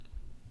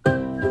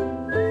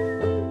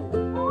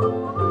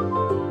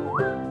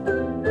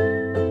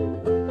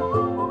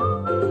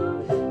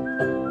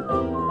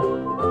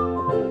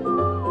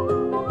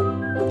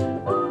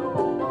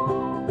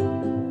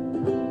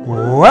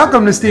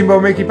Welcome to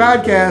Steamboat Mickey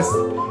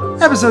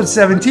Podcast, episode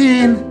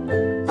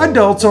 17,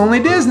 Adults Only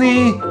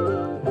Disney.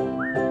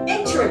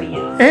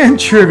 And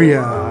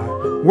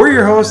trivia. We're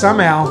your hosts. I'm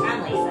Al.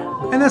 I'm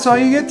Lisa. And that's all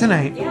you get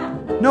tonight. Yeah.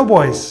 No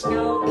boys.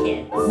 No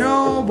kids.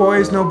 No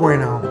boys, no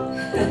bueno.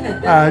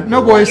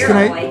 No boys You're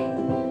tonight. A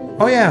boy.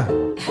 Oh, yeah.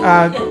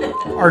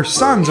 Our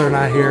sons are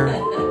not here.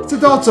 It's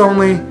adults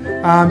only.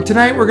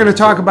 Tonight we're going to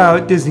talk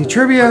about Disney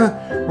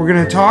trivia. We're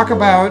going to talk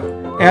about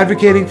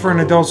advocating for an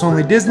adults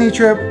only Disney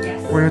trip. Yes.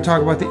 We're going to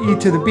talk about the Eat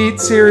to the Beat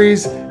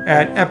series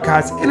at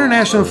Epcot's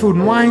International Food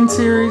and Wine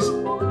series.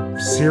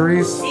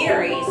 Seriously?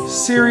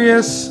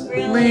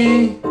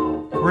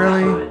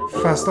 Really?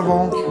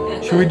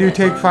 Festival? Should we do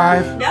take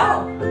 5?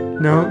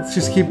 No? Let's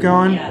just keep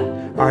going? Yeah.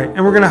 All right.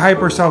 And we're going to hype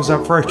ourselves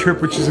up for our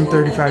trip, which is in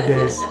 35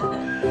 days.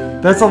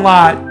 That's a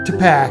lot to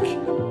pack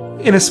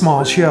in a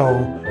small show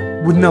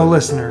with no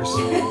listeners.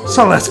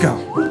 So let's go.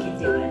 We can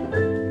do it.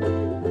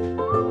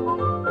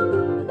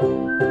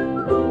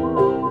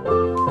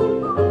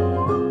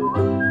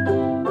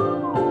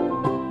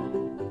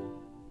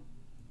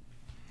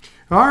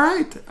 All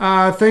right.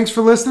 Thanks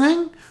for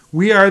listening.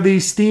 We are the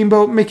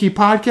Steamboat Mickey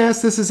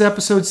Podcast. This is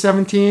episode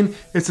 17.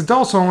 It's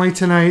adults only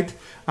tonight.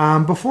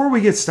 Before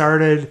we get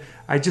started,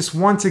 I just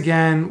once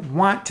again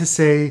want to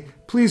say,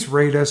 please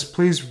rate us,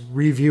 please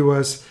review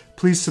us,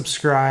 please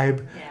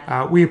subscribe.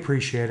 Yeah. We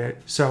appreciate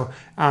it. So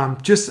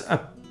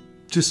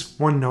just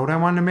one note I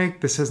wanted to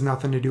make. This has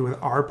nothing to do with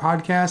our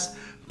podcast,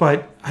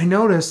 but I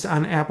noticed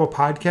on Apple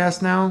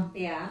Podcasts now,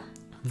 Yeah.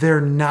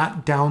 they're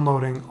not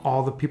downloading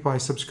all the people I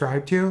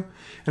subscribe to.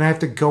 And I have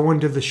to go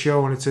into the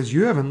show and it says,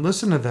 you haven't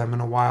listened to them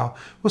in a while.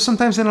 Well,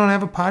 sometimes they don't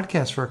have a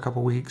podcast for a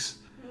couple weeks.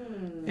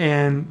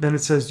 And then it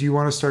says, do you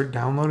want to start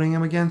downloading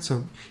them again?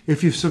 So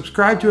if you've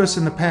subscribed to us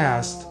in the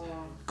past,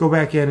 go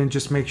back in and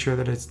just make sure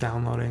that it's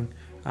downloading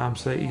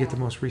so that you get the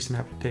most recent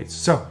updates.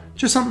 So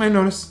just something I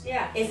noticed.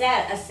 Yeah. Is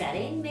that a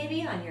setting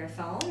maybe on your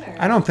phone? Or?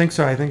 I don't think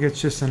so. I think it's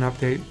just an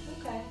update.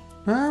 Okay.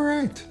 All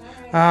right.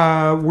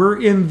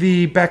 We're in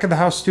the back of the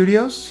house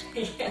studios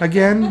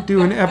again,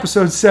 doing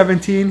episode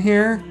 17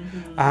 here.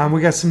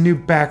 We got some new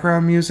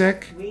background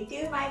music. We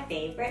do my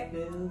favorite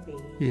movie.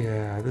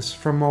 Yeah, this is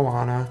from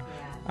Moana.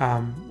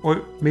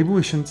 Or maybe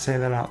we shouldn't say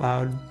that out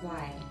loud.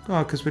 Why?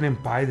 Oh, because we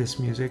didn't buy this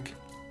music.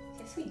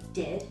 Yes, we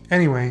did.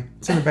 Anyway,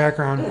 it's in the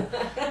background.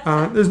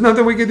 There's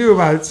nothing we can do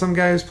about it. Some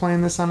guy is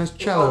playing this on his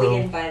cello. Well, we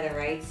didn't buy the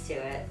rights to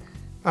it.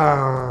 We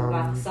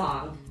bought the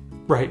song.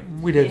 Right,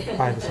 we did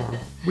buy the song.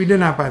 We did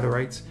not buy the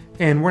rights.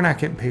 And we're not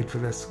getting paid for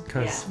this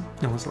because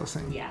no one's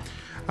listening. Yeah.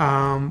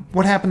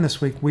 What happened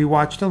this week? We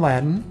watched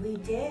Aladdin. We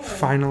did.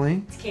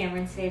 Finally. It's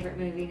Cameron's favorite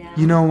movie now.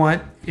 You know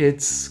what?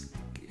 It's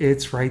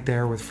right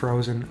there with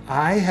Frozen.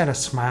 I had a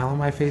smile on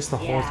my face the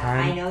whole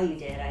time. I know you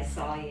did. I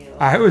saw you.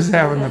 I was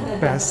having the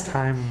best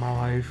time of my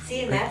life.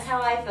 See, and that's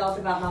how I felt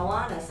about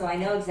Moana, so I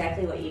know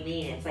exactly what you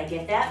mean. It's like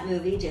if that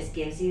movie just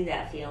gives you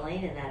that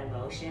feeling and that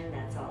emotion,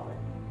 that's all it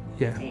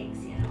takes,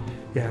 you know?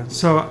 Yeah.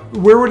 So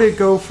where would it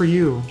go for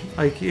you?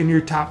 Like in your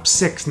top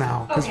 6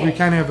 now? Because we Okay.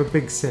 kind of have a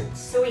big 6.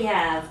 So we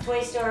have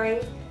Toy Story,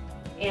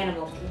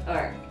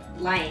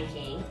 Lion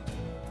King,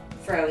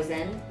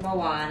 Frozen,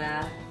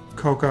 Moana,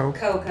 Coco.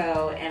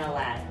 Coco, and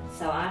Aladdin.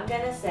 So I'm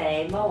going to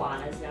say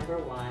Moana's number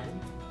 1.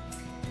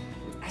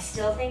 I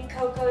still think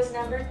Coco's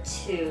number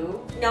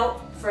 2. No,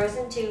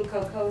 Frozen 2,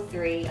 Coco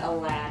 3,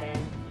 Aladdin,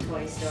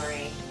 Toy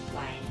Story,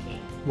 Lion King.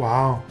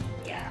 Wow.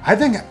 Yeah. I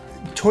think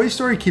Toy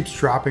Story keeps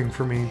dropping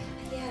for me.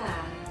 Yeah.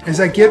 As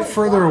I get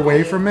further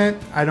away from it,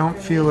 I don't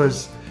feel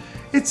as...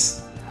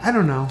 I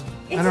don't know.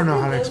 I don't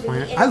know how to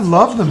explain it. I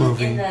love the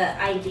movie. And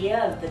the idea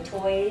of the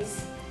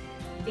toys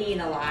being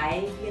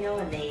alive, you know,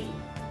 and they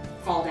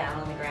fall down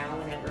on the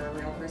ground whenever a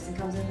real person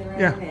comes in the room.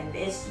 Yeah. And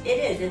it's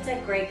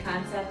a great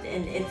concept,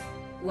 and it's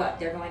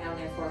they're going on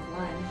their 4th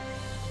one.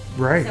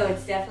 Right. So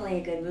it's definitely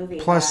a good movie.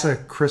 Plus a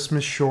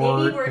Christmas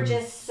short.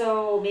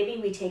 Maybe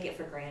we take it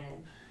for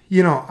granted.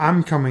 You know,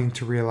 I'm coming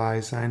to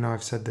realize, and I know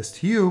I've said this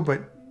to you,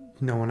 but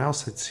no one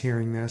else that's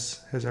hearing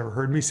this has ever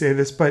heard me say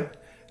this, but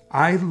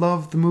I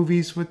love the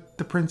movies with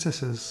the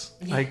princesses,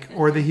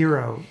 or the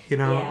hero, you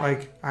know,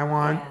 I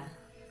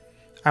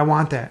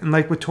want that. And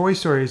like with Toy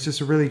Story, it's just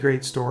a really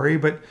great story,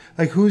 but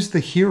like who's the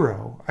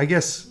hero? I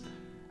guess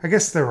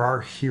there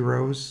are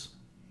heroes,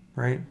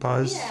 right?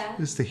 Buzz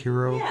is the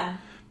hero. Yeah.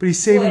 But he's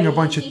saving a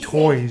bunch of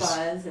toys.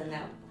 Buzz and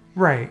that,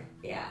 right.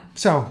 yeah.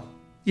 So,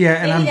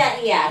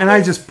 yeah, and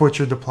I just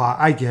butchered the plot.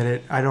 I get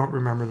it. I don't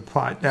remember the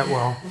plot that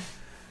well.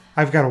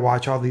 I've got to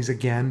watch all these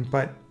again,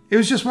 but it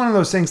was just one of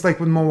those things.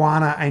 Like with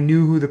Moana, I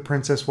knew who the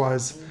princess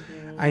was.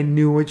 Mm-hmm. I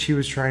knew what she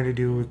was trying to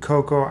do. With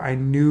Coco, I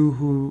knew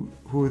who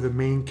the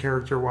main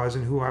character was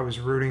and who I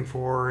was rooting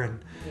for. And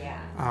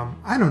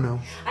I don't know.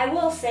 I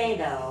will say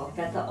though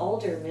that the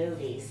older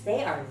movies,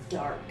 they are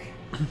dark.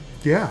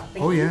 Yeah.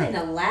 Like even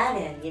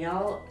Aladdin, you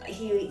know,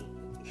 he's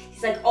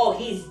like, oh,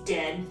 he's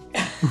dead.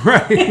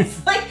 Right.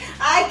 It's like,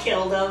 I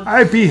killed him.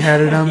 I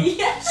beheaded him.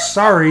 Yeah.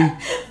 Sorry.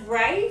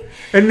 Right?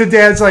 And the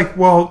dad's like,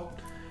 well,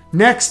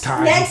 next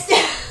time.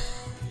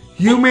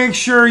 You make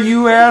sure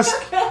you ask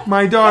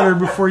my daughter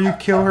before you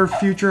kill her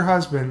future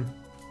husband.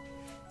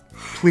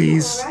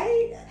 Please.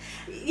 Right?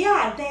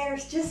 Yeah, they're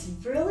just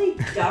really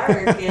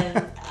dark.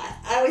 And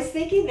I was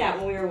thinking that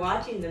when we were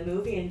watching the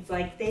movie, and it's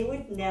like they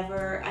would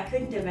never, I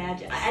couldn't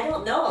imagine. I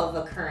don't know of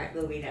a current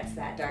movie that's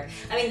that dark.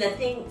 I mean,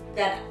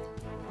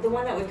 the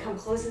one that would come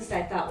closest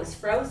I thought was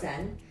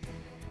Frozen,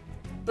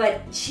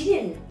 but she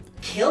didn't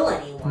kill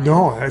anyone.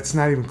 No, it's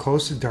not even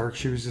close to dark.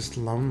 She was just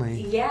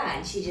lonely. Yeah,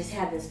 and she just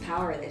had this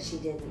power that she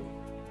couldn't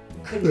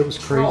It was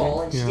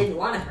control, crazy, and she yeah. didn't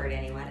want to hurt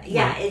anyone.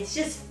 Yeah, Right. it's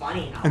just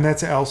funny now. And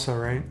that's Elsa,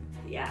 right?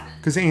 Yeah.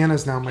 Because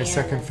Anna's now my Anna's-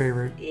 second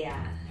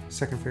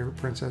favorite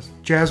princess.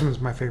 Jasmine's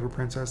my favorite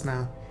princess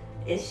now.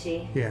 Is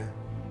she? Yeah.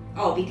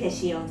 Oh, because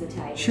she owns a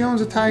tiger. She owns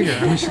a tiger.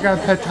 I mean, she's got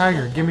a pet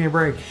tiger. Give me a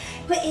break.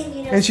 But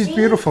and And she's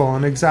beautiful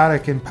and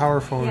exotic and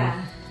powerful Yeah.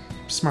 and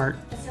smart.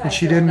 That's how And I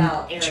she feel didn't.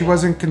 about She Ariel.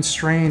 wasn't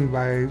constrained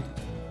by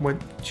what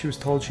she was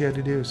told she had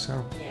to do.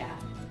 So Yeah.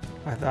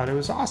 I thought it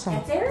was awesome.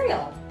 That's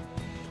Ariel.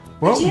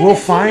 Well, you we'll haven't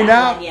seen find that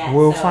out. one yet,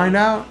 We'll so find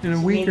out in a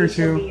week Maybe or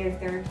she'll be two. your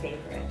third favorite.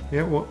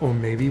 Yeah, well, or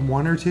maybe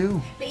one or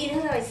two. But you know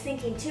what I was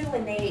thinking too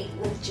when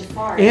with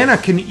Jafar. Anna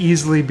can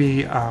easily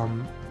be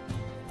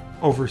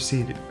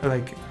overseeded,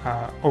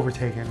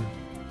 overtaken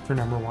for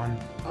number one.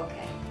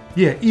 Okay.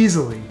 Yeah,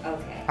 easily.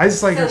 Okay. I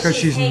just like her So because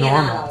she's hanging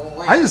on a normal.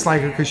 limb I just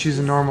like her there. because she's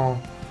a normal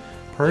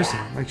person.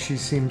 Yeah. Like she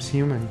seems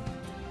human.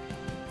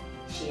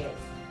 She is.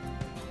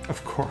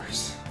 Of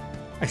course.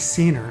 I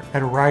seen her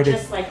at a ride at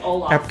Just like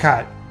Olaf.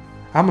 Epcot.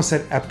 I almost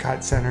said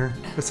Epcot Center.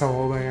 That's how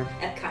old I am.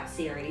 Epcot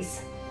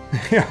series.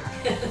 Yeah.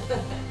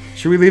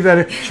 Should we leave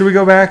that? Should we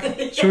go back?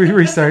 Should we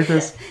restart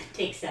this?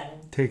 Take 7.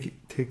 Take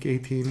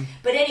 18.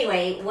 But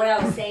anyway, what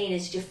I was saying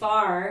is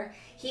Jafar,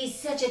 he's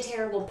such a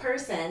terrible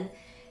person,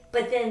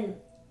 but then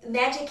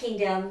Magic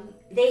Kingdom,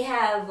 they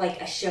have like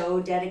a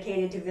show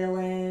dedicated to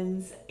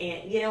villains,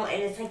 and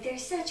and it's like they're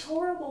such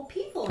horrible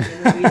people in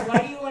the movies.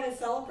 Why do you want to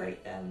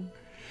celebrate them?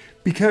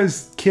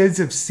 Because kids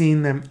have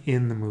seen them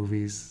in the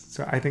movies.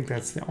 So I think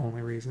that's the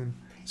only reason.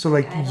 So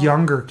like I don't-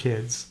 younger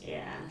kids.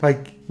 Yeah,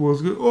 Like,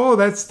 oh,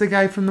 that's the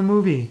guy from the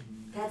movie.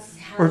 that's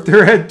how. Or if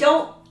they're at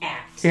don't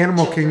act.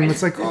 Animal children. Kingdom,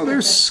 it's like, oh,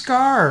 there's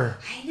Scar.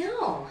 I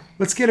know.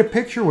 Let's get a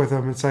picture with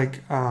him. It's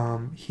like,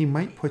 he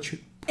might push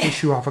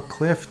you off a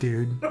cliff,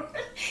 dude.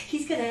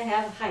 He's gonna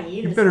have hyenas.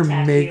 You better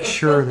attack make you.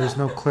 sure there's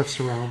no cliffs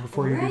around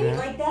before you do Right, that.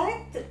 like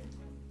that.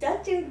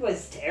 That dude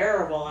was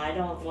terrible. I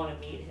don't want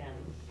to meet him.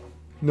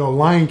 No,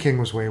 Lion King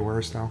was way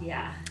worse, though.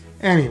 Yeah.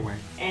 Anyway,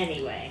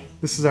 Anyway.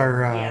 this is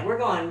our... Yeah, we're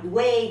going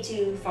way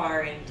too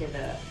far into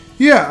the...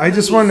 Yeah, I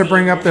just wanted to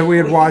bring up that we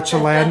had Movie watched scene.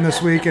 Aladdin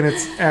this week, and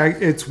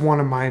it's one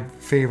of my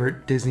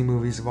favorite Disney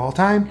movies of all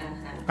time.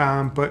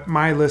 But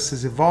my list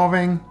is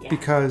evolving Yeah.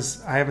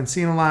 because I haven't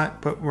seen a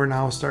lot, but we're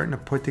now starting to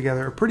put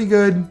together a pretty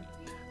good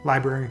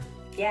library.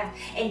 Yeah,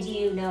 and do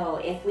you know,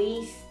 if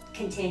we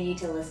continue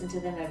to listen to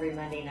them every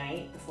Monday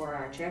night before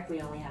our trip,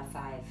 we only have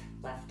 5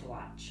 left to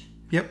watch.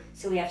 Yep.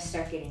 So we have to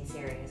start getting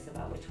serious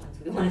about which ones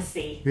we want to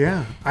see.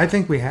 Yeah, I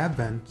think we have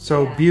been.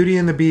 So Yeah. Beauty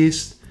and the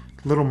Beast,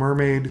 Little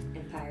Mermaid,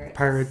 And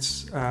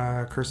Pirates,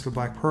 Curse of the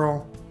Black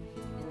Pearl.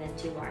 And then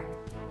 2 more.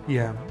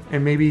 Yeah,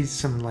 and maybe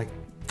some like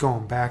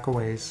going back a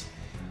ways.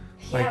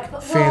 Like Yeah,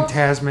 but,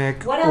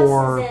 Phantasmic what else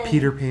or is in-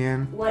 Peter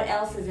Pan. What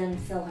else is in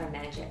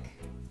PhilharMagic?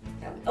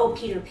 Oh,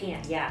 Peter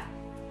Pan, yeah.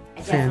 I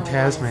definitely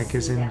Phantasmic wanna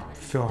is see in that one.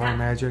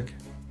 PhilharMagic.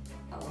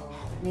 Yeah. Oh,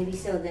 maybe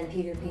so then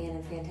Peter Pan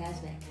and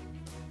Phantasmic.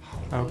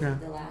 Okay.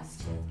 Maybe the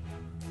last 2.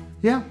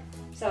 Yeah.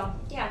 So,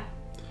 yeah.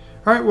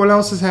 All right, what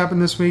else has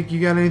happened this week? You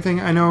got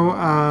anything? I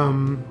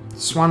know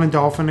Swan and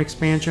Dolphin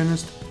expansion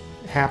is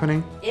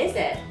happening. Is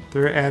it?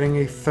 They're adding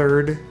a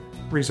 3rd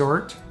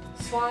resort.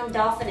 Swan,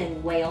 Dolphin,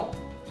 and Whale.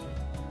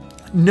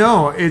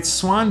 No, it's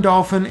Swan,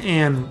 Dolphin,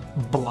 and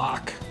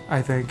Block,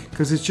 I think,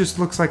 because it just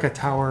looks like a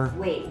tower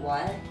Wait,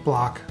 what?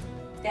 block.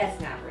 That's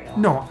not real.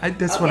 No,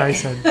 that's what I Okay.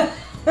 said.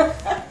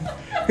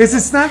 Because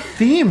it's not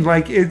themed.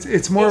 Like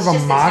it's more It's of a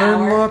just a modern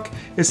tower. look.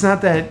 It's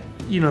not that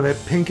that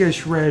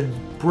pinkish red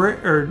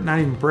brick, or not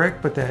even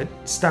brick, but that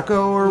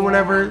stucco or Yeah.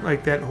 whatever.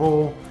 Like that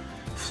whole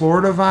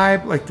Florida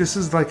vibe. Like this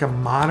is like a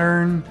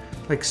modern,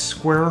 like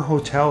square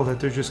hotel that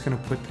they're just gonna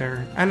put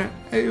there, and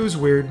it was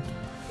weird.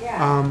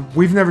 Yeah.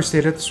 We've never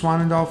stayed at the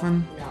Swan and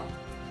Dolphin, No.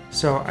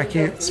 so I We go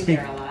can't through speak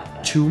there a lot,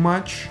 but- too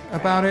much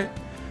about it.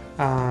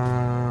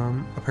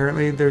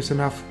 Apparently, there's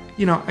enough.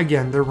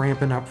 Again, they're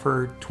ramping up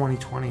for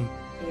 2020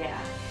 Yeah.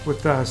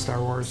 with Star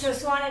Wars. So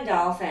Swan and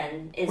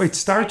Dolphin is Wait,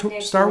 Star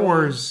technically-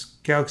 Wars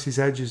Galaxy's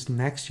Edge is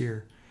next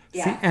year.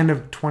 It's Yeah. the end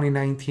of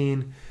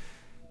 2019.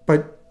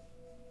 But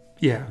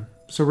yeah,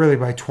 so really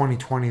by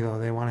 2020 though,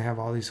 they want to have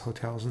all these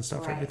hotels and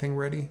stuff, Right. everything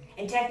ready.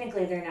 And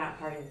technically, they're not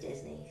part of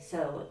Disney.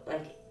 So,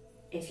 like,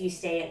 if you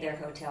stay at their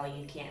hotel,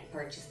 you can't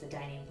purchase the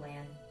dining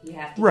plan. You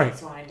have to Right. get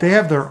Swan and They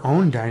have Dolphin's. their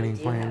own They dining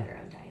do plan. have their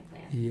own dining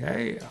plan.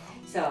 Yeah.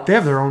 So They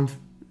have their own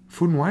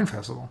food and wine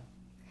festival.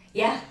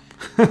 yeah,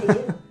 they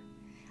do.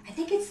 I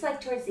think it's like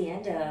towards the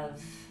end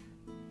of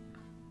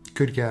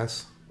Good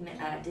guess.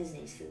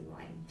 Disney's Food and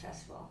Wine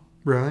Festival.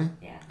 Really?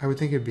 Yeah, I would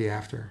think it'd be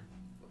after.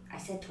 I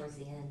said towards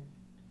the end.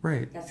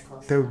 Right. That's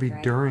close. That would be enough,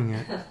 right? during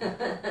it.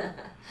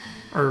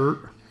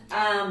 Or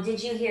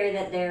Did you hear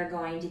that they're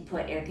going to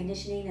put air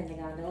conditioning in the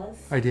gondolas?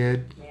 I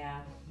did. Yeah.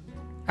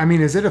 I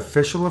mean, is it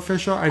official?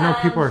 I know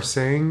people are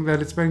saying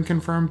that it's been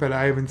confirmed, but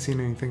I haven't seen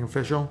anything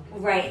official.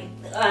 Right.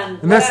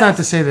 And that's not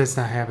to say that it's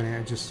not happening.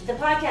 The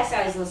podcast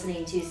I was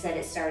listening to said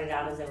it started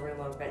out as a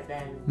rumor, but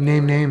then...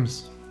 Name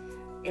names.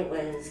 It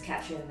was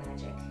Capture the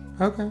Magic.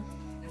 Okay.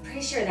 I'm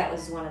pretty sure that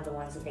was one of the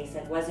ones that they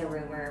said was a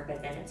rumor,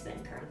 but then it's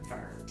been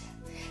confirmed.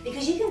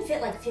 Because you can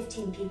fit like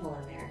 15 people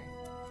in there.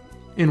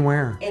 In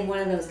where? In one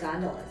of those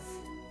gondolas.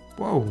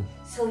 Whoa.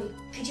 So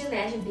could you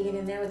imagine being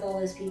in there with all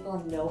those people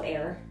and no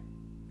air?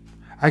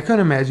 I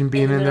couldn't imagine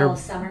being in there of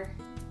summer.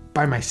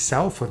 By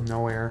myself with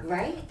no air.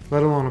 Right?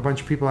 Let alone a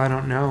bunch of people I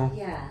don't know.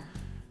 Yeah.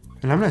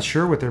 And I'm not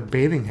sure what their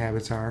bathing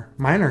habits are.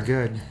 Mine are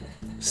good.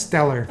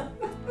 Stellar.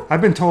 I've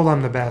been told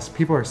I'm the best.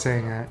 People are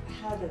saying that.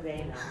 How do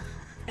they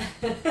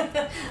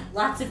know?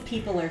 Lots of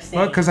people are saying.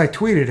 Well, because I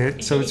tweeted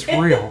it, so it's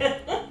real.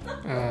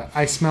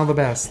 I smell the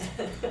best.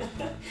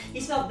 You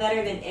smell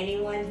better than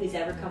anyone who's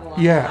ever come along.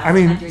 Yeah, I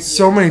mean,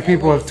 so many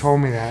people have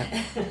told me that.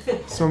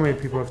 So many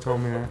people have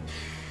told me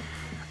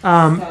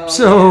that.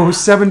 So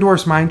Seven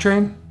Dwarfs Mine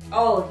Train.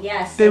 Oh,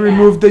 yes. They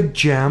removed the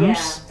gems.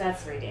 Yeah,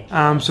 that's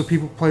ridiculous. So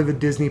people play the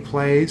Disney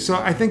play. So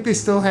I think they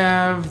still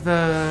have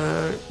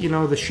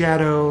the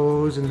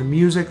shadows and the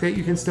music that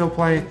you can still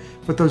play,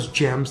 but those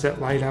gems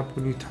that light up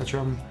when you touch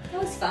them. It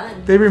was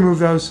fun. They removed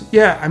those.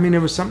 Yeah, I mean,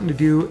 it was something to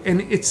do.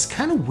 And it's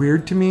kind of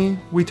weird to me.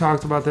 We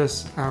talked about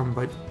this,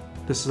 but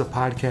this is a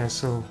podcast,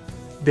 so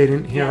they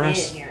didn't hear us.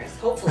 They didn't hear us.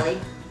 Hopefully.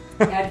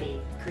 That'd be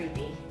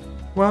creepy.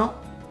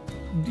 Well,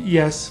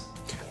 yes.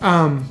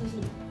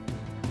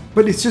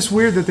 But it's just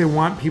weird that they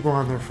want people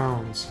on their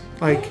phones.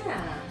 Like,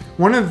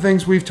 one of the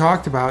things we've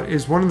talked about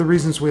is one of the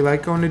reasons we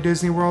like going to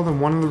Disney World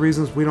and one of the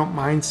reasons we don't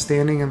mind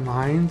standing in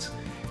lines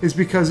is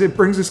because it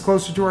brings us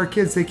closer to our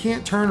kids. They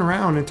can't turn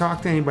around and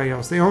talk to anybody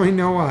else. They only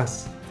know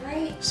us.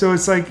 Right. So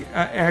it's like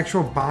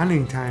actual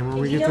bonding time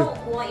where we get to... You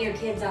don't want your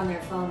kids on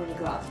their phone when you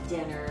go out to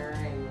dinner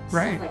and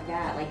stuff like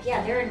that. Like,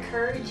 yeah, they're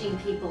encouraging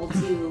people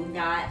to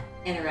not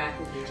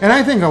interact with each other. And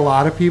I think a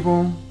lot of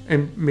people,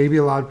 and maybe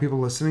a lot of people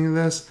listening to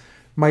this,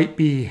 might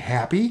be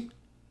happy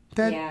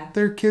that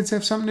their kids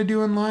have something to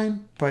do in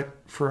line. But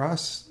for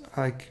us,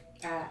 I like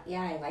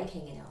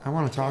hanging out. I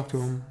want to talk to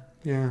them.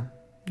 Yeah,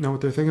 know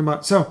what they're thinking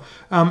about. So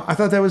I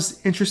thought that was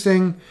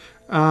interesting.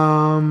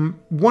 One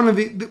of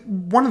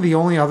the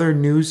only other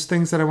news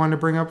things that I wanted to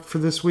bring up for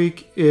this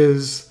week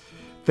is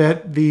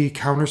that the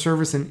counter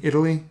service in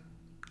Italy,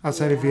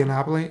 outside of Via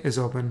Napoli, is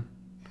open.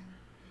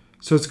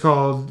 So it's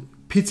called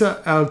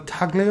Pizza El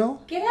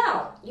Taglio. Get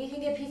out! You can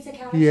get pizza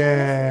counter service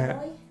in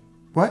Italy.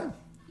 What?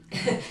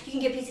 You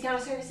can get pizza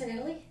counter service in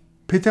Italy?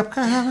 Pizza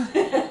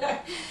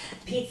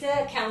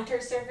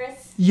counter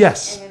service?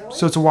 Yes. In Italy?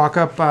 So it's a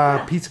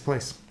walk-up pizza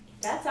place.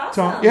 That's awesome.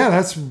 So, yeah,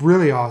 that's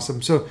really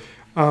awesome. So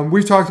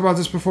we've talked about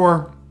this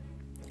before.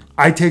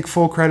 I take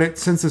full credit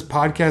since this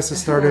podcast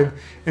has started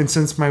and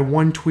since my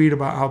one tweet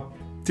about how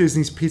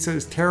Disney's pizza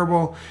is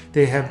terrible,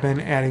 they have been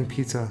adding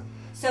pizza.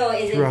 So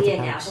is it Via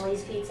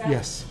Napoli's pizza?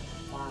 Yes.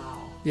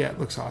 Wow. Yeah, it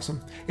looks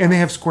awesome. And they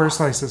have square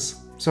slices.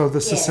 So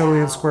the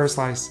Sicilian square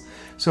slice.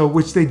 So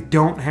which they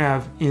don't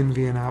have in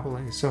Via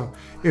Napoli. So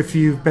if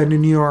you've been to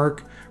New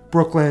York,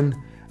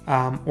 Brooklyn,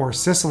 or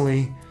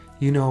Sicily,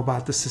 you know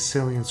about the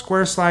Sicilian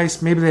square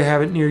slice. Maybe they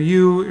have it near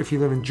you. If you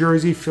live in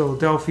Jersey,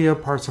 Philadelphia,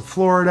 parts of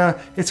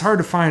Florida, it's hard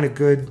to find a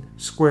good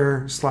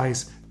square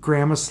slice.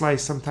 Grandma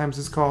slice sometimes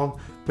it's called,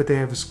 but they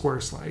have a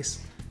square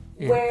slice.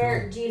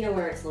 Where do you know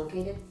where it's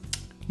located?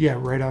 Yeah,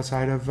 right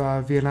outside of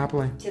Via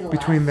Napoli. To the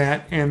between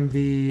left. that and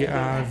the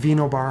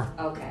Vino Bar.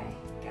 Okay.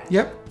 Gotcha.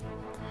 Yep.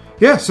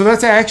 Yeah, so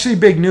that's actually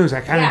big news.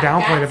 I kind of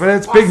downplayed it, but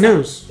it's big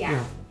news.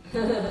 Yeah.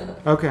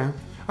 Okay.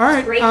 All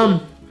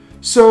right.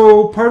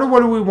 So part of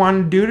what we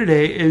wanted to do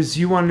today is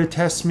you wanted to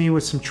test me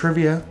with some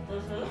trivia.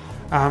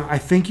 Mm-hmm. I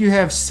think you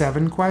have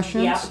 7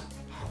 questions. Yep.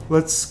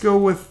 Let's go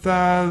with,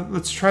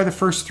 let's try the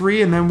first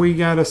 3, and then we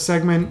got a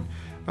segment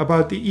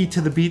about the Eat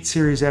to the Beat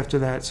series after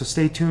that. So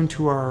stay tuned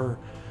to our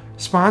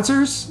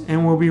sponsors,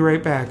 and we'll be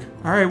right back.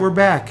 All right, we're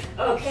back.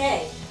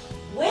 Okay.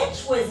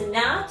 Which was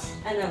not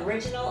an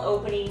original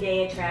opening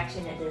day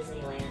attraction at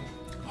Disneyland?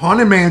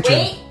 Haunted Mansion.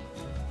 Wait.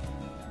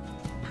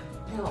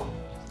 No.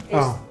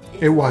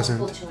 It wasn't.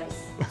 Multiple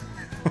choice.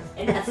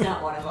 And that's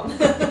not one of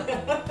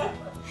them.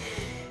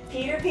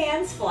 Peter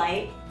Pan's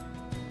Flight,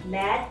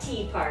 Mad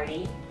Tea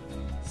Party,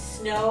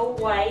 Snow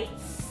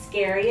White's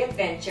Scary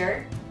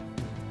Adventure,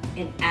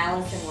 and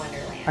Alice in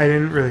Wonderland. I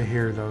didn't really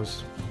hear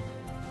those.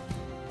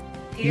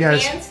 Peter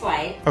Pan's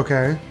Flight.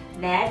 Okay.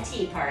 Mad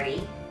Tea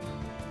Party,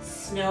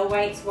 Snow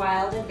White's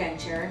Wild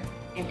Adventure,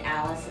 and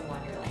Alice in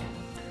Wonderland.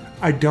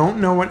 I don't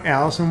know what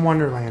Alice in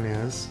Wonderland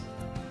is.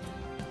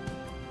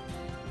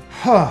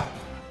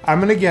 I'm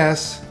going to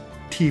guess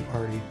Tea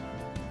Party.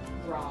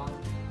 Wrong.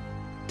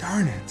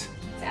 Darn it.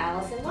 It's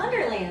Alice in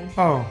Wonderland.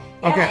 Oh,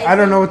 okay. I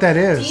don't know what that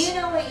is. Do you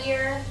know what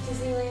year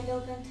Disneyland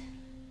opened?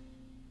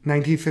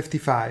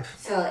 1955.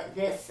 So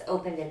this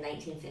opened in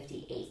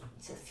 1958.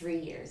 So 3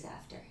 years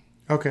after.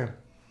 Okay.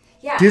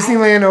 Yeah.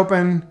 Disneyland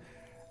opened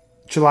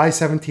July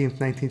 17th,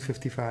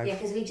 1955. Yeah,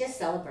 because we just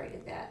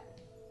celebrated that.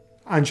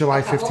 On July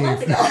A couple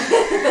 15th. months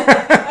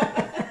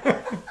ago.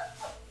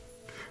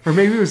 Or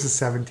maybe it was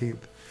the 17th.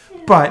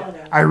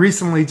 But I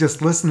recently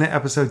just listened to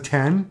episode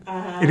 10,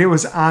 and it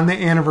was on the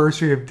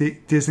anniversary of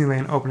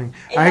Disneyland opening.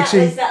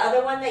 Is the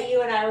other one that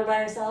you and I were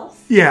by ourselves?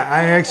 Yeah,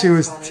 I actually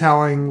was funny.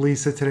 telling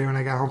Lisa today when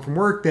I got home from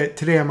work that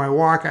today on my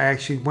walk, I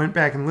actually went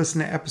back and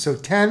listened to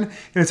episode 10, and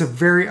it's a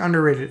very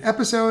underrated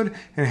episode,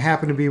 and it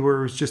happened to be where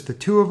it was just the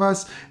two of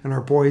us, and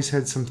our boys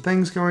had some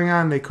things going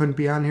on. They couldn't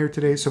be on here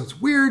today, so it's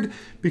weird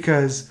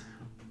because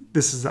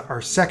this is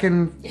our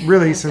second,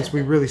 really, since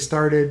we really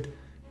started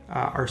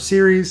our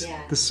series.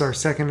 Yeah. This is our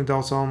second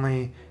adults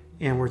only,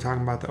 and we're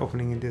talking about the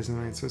opening in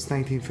Disneyland, so it's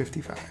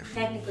 1955.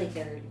 Technically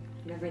third.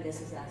 Remember,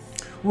 This Is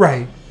Us.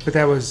 Right, but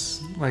that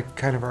was like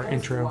kind of our That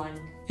was intro. one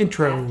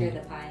Intro. After the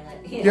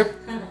pilot. Yep.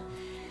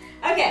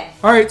 Okay.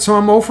 All right, so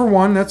I'm 0 for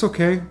 1. That's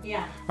okay.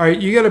 Yeah. All right,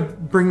 you got to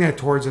bring that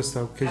towards us,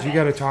 though, because you Okay.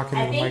 got to talk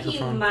into I the think you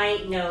microphone.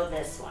 might know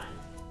this one.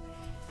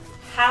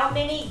 How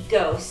many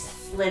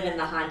ghosts live in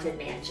the Haunted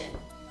Mansion?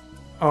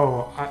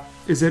 Oh,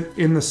 is it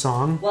in the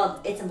song? Well,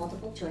 it's a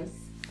multiple choice.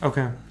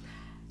 Okay.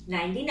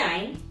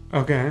 99,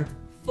 Okay.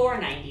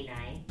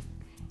 499,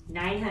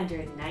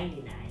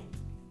 999,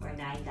 or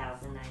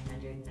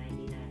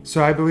 9,999.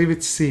 So I believe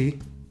it's C.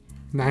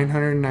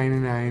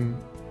 999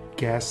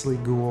 ghastly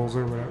ghouls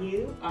or whatever.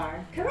 You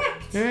are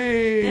correct.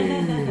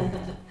 Hey!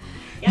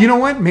 You know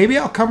what? Maybe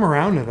I'll come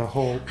around to the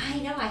whole... I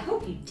know. I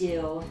hope you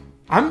do.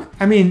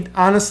 I mean,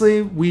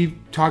 honestly, we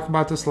talked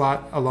about this a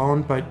lot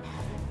alone, but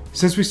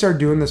since we started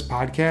doing this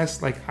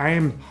podcast, like I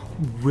am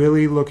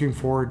really looking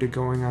forward to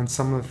going on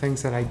some of the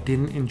things that I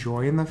didn't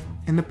enjoy in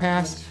the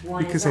past.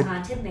 One because is the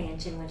Haunted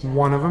Mansion, which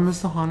one of them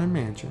is the Haunted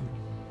Mansion.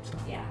 So.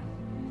 Yeah.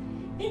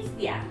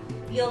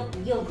 You'll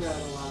grow to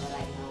love it, I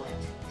know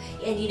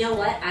it. And you know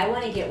what? I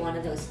want to get one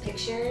of those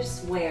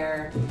pictures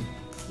where,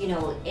 you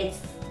know, is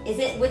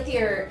it with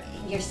you're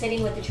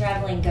sitting with the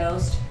traveling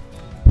ghost?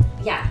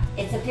 Yeah,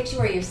 it's a picture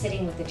where you're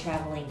sitting with the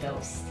traveling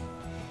ghost.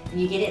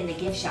 And you get it in the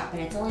gift shop,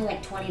 and it's only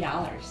like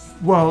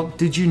 $20. Well,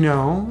 did you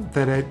know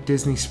that at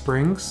Disney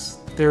Springs,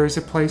 there is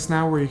a place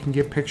now where you can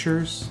get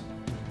pictures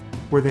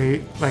where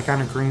they, like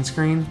on a green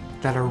screen,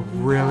 that are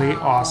really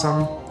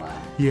awesome?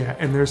 Yeah,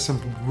 and there's some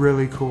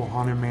really cool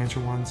Haunted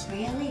Mansion ones.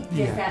 Really? Does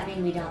Yeah. that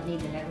mean we don't need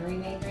the memory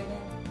maker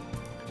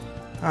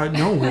then?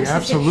 No, we I'm just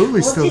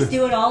absolutely kidding. still We'll just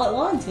do it all at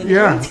once with the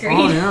Yeah. green screen.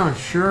 Oh, yeah,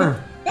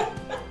 sure.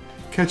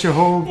 Catch a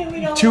whole And we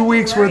don't 2 have to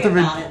weeks worry worth of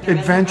about it the rest of our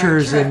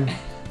adventures trip. in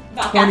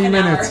About 20 half an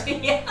hour. minutes.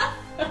 Yeah.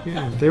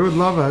 Yeah, they would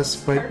love us,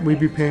 but we'd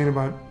be paying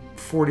about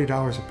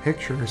 $40 a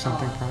picture or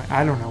something. Probably.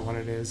 I don't know what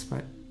it is,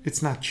 but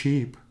it's not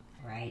cheap.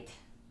 Right.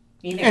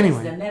 Neither Anyway.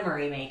 is the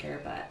memory maker,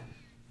 but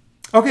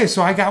Okay,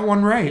 so I got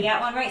one right. you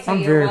got one right. So I'm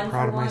you're very one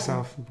proud for of one.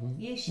 myself.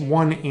 You should.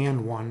 1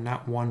 and 1,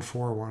 not 1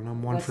 for 1.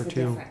 I'm 1 What's for the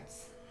 2.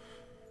 difference?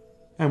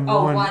 And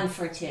Oh, 1. 1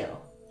 for 2.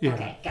 Yeah,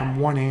 Okay, got I'm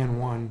it. 1 and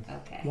 1.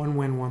 Okay. 1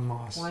 win, 1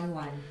 loss.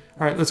 1-1.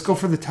 All right, let's go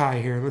for the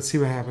tie here. Let's see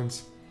what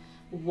happens.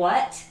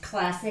 What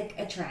classic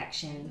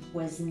attraction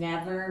was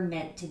never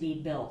meant to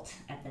be built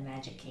at the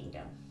Magic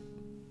Kingdom?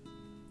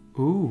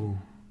 Ooh,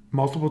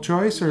 multiple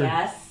choice or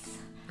Yes.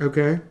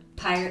 okay.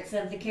 Pirates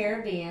of the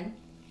Caribbean,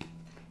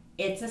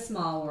 It's a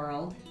Small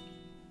World,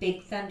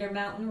 Big Thunder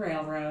Mountain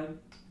Railroad,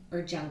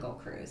 or Jungle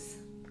Cruise?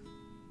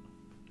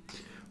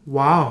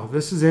 Wow,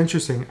 this is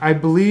interesting. I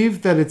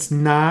believe that it's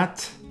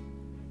not.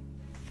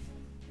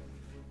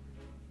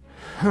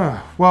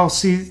 Well,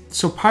 see,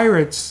 so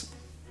Pirates,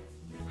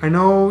 I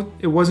know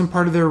it wasn't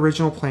part of their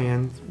original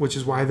plan, which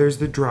is why there's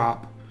the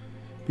drop,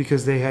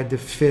 because they had to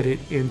fit it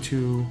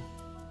into.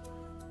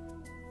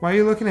 Why are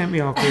you looking at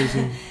me all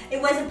crazy?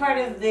 It wasn't part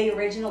of the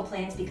original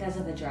plans because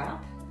of the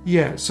drop?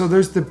 Yeah, so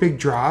there's the big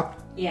drop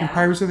in Yeah.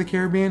 Pirates of the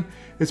Caribbean.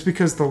 It's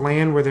because the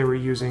land where they were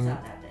It's using.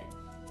 not that big.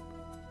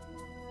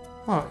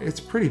 Well, it's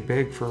pretty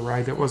big for a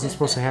ride that wasn't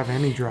supposed to have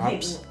any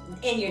drops.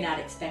 And you're not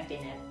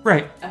expecting it.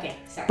 Right. Okay,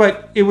 sorry.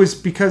 But it was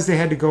because they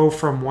had to go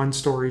from one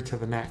story to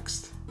the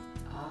next.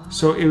 Oh,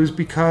 So it was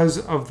because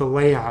of the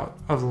layout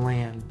of the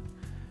land.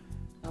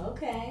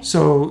 okay.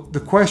 So the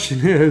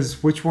question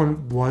is, which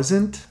one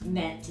wasn't?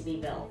 Meant to be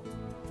built.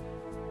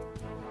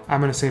 I'm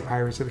going to say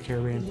Pirates of the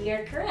Caribbean.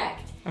 You're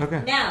correct.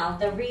 Okay. Now,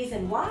 the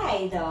reason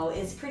why, though,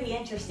 is pretty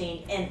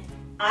interesting. And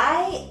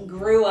I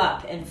grew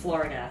up in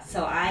Florida,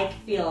 so I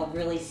feel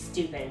really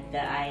stupid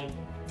that I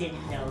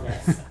didn't know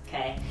this,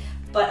 okay?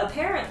 But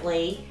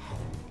apparently,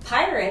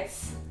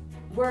 pirates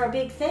were a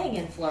big thing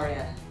in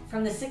Florida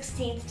from the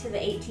 16th to the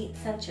 18th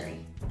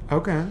century.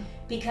 Okay.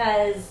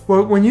 Because,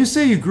 Well, when you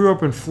say you grew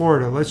up in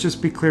Florida, let's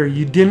just be clear.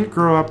 You didn't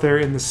grow up there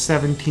in the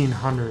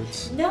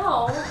 1700s,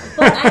 no,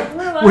 but I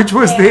grew up which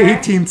was the there.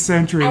 18th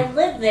century. I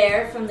lived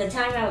there from the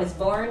time I was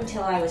born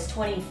till I was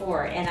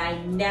 24, and I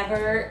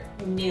never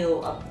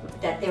knew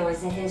that there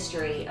was a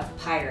history of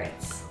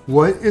pirates.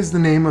 What is the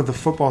name of the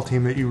football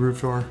team that you root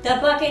for? The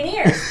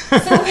Buccaneers.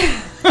 So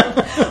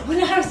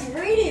when I was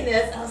reading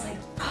this, I was like,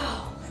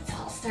 oh, it's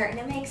all starting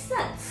to make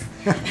sense.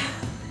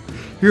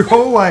 Your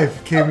whole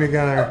life came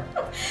together.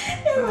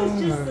 It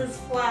was just this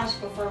flash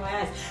before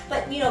my eyes.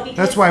 But because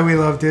That's why we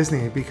love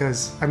Disney,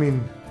 because, I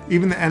mean,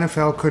 even the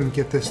NFL couldn't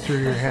get this through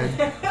your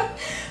head.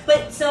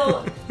 But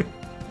so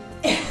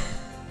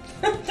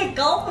the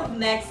Gulf of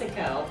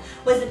Mexico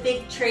was a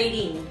big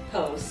trading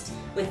post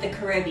with the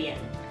Caribbean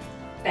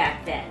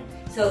back then.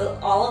 So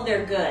all of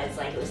their goods,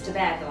 like it was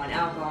tobacco and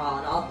alcohol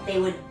and all, they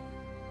would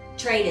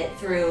trade it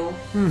through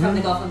from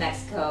the Gulf of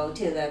Mexico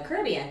to the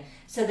Caribbean.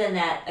 So then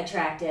that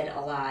attracted a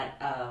lot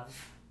of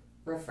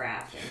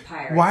riffraff and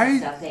pirates and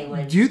stuff. They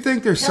would do you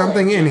think there's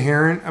something pillage.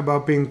 inherent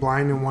about being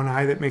blind in one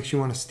eye that makes you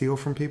want to steal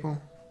from people?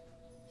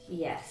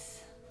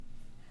 Yes.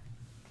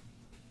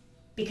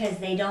 Because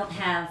they don't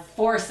have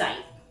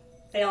foresight.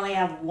 They only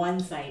have one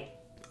sight.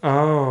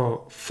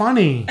 Oh,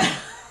 funny.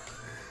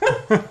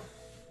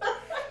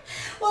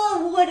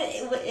 Well,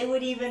 it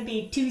would even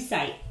be two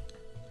sight.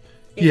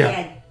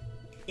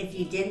 If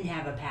you didn't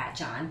have a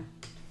patch on.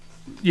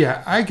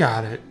 Yeah, I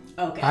got it.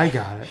 Okay. I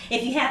got it.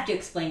 If you have to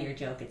explain your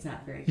joke, it's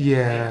not very good.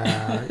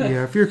 Yeah,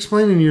 yeah. If you're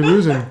explaining, you're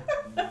losing.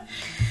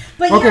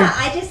 But Okay. yeah,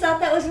 I just thought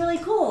that was really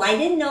cool. I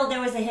didn't know there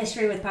was a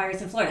history with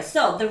pirates in Florida.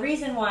 So the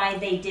reason why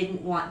they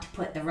didn't want to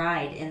put the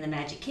ride in the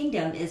Magic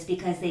Kingdom is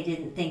because they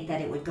didn't think that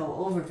it would go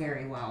over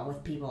very well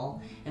with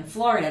people in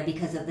Florida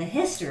because of the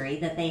history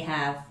that they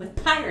have with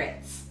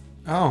pirates.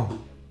 Oh,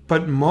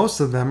 but most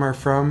of them are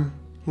from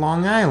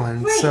Long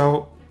Island, Right.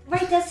 so...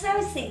 Right, that's what I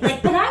was thinking.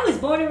 Like, but I was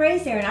born and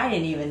raised there, and I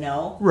didn't even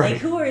know. Right.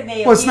 Like, who are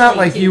they? Well, it's not appealing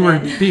like to you were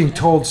then? being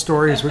told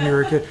stories when you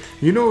were a kid.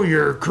 You know,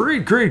 your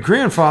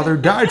great-great-grandfather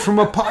died from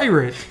a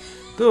pirate.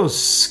 Those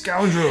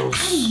scoundrels.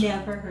 I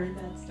never heard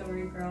that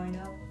story growing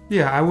up.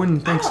 Yeah, I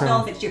wouldn't I think don't know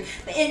so. if it's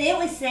true. And it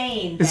was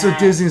saying It's that... what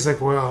Disney's like,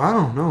 well, I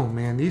don't know,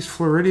 man. These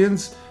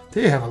Floridians,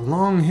 they have a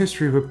long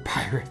history with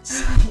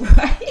pirates.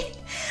 Right?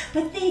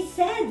 But they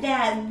said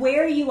that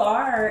where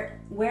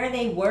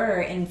they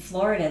were in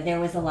Florida, there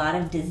was a lot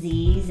of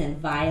disease and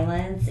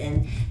violence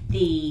and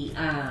the...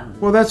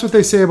 Well, that's what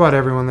they say about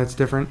everyone that's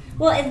different.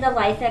 Well, and the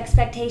life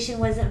expectation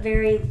wasn't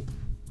very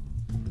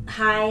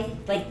high,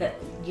 like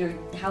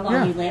how long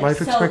Yeah, you lived.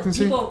 life expectancy.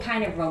 So people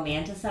kind of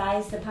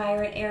romanticize the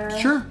pirate era.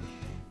 Sure.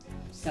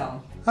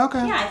 So,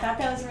 Okay. yeah, I thought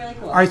that was really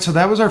cool. All right, so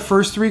that was our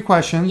first three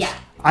questions. Yeah.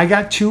 I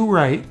got 2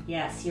 right,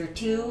 Yes, you're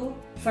 2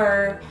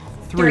 for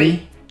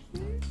 3.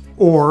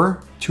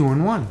 Or 2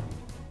 and 1.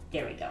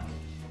 There we go.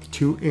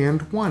 2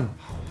 and 1.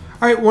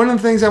 All right, one of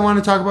the things I want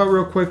to talk about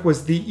real quick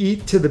was the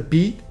Eat to the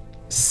Beat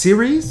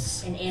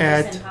series And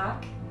Anderson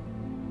Paak.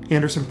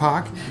 Anderson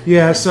Paak.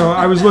 Yeah, so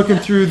I was looking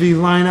through the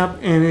lineup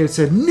and it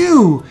said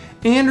new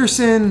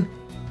Anderson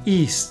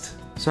East.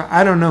 So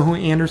I don't know who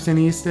Anderson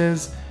East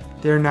is.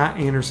 They're not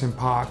Anderson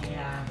Paak.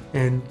 Yeah.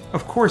 And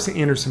of course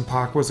Anderson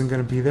Paak wasn't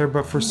going to be there,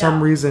 but for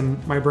some reason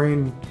my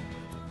brain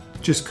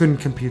just couldn't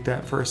compute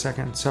that for a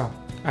second. So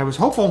I was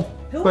hopeful.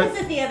 Who but was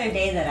it the other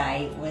day that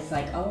I was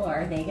like, oh,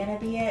 are they going to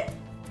be at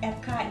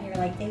Epcot? And you're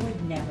like, they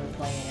would never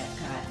play at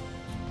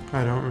Epcot.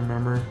 I don't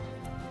remember.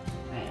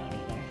 I don't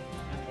either.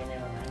 Okay,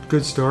 never mind.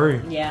 Good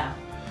story. Yeah.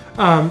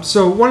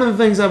 So one of the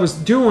things I was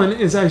doing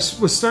is I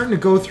was starting to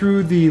go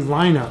through the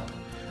lineup.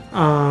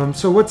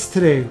 So what's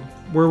today?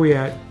 Where are we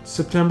at?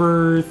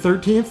 September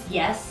 13th?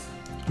 Yes.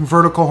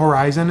 Vertical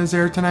Horizon is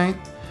there tonight.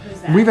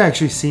 Who's that? We've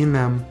actually seen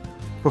them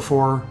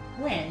before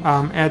When?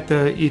 at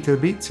the Eat to the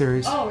Beat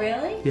series. Oh,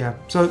 really? Yeah.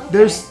 So Okay.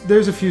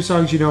 there's a few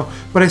songs you know.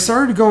 But I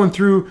started going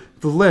through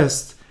the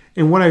list,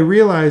 and what I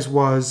realized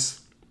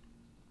was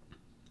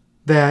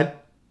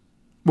that,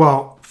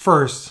 well,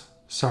 first,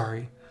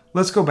 sorry.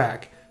 Let's go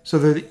back. So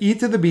the Eat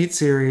to the Beat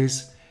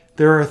series,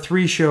 there are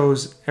 3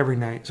 shows every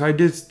night. So I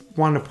just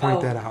wanted to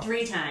point that out.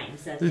 3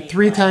 times. That There are they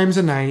 3 play. times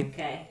a night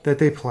Okay. that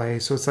they play.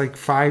 So it's like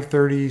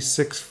 5:30,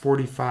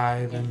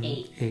 6:45, and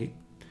 8.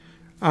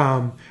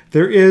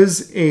 There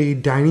is a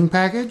dining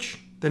package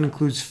that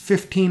includes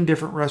 15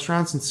 different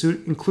restaurants,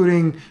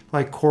 including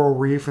like Coral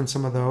Reef and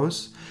some of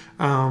those.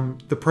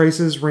 The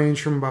prices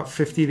range from about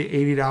 $50 to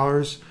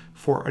 $80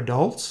 for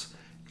adults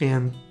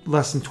and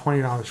less than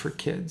 $20 for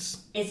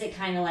kids. Is it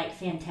kind of like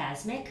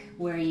Fantasmic,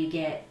 where you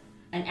get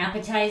an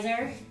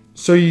appetizer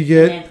So you and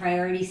get then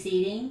priority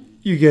seating?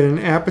 an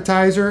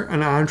appetizer,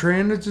 an entree,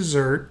 and a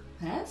dessert,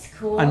 That's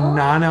cool. a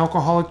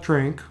non-alcoholic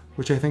drink,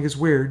 which I think is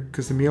weird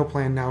because the meal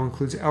plan now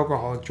includes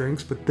alcoholic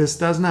drinks, but this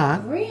does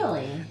not.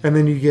 Really? And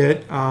then you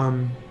get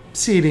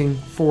seating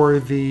for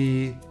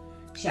the,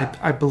 Show.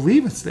 I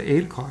believe it's the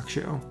 8 o'clock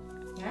show.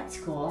 That's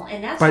cool.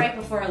 And that's But- right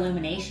before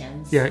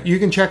Illuminations. Yeah, you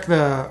can check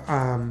the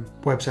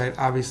website,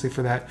 obviously,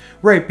 for that.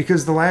 Right,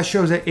 because the last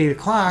show's at 8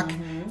 o'clock,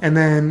 Mm-hmm. and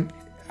then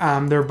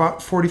they're about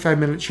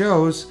 45-minute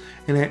shows,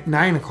 and at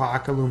 9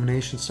 o'clock,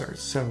 Illumination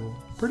starts. So,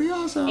 pretty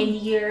awesome. And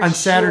you're On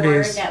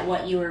Saturdays. sure that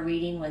what you were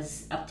reading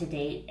was up to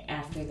date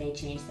after they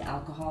changed the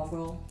alcohol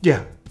rule?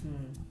 Yeah.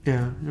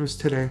 Yeah, it was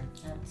today.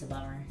 That's a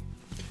bummer.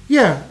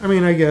 Yeah, I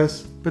mean, I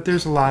guess. But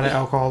there's a lot of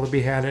alcohol to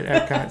be had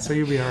at Epcot, so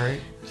you'll be all right.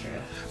 True.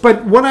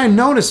 But what I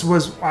noticed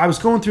was I was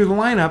going through the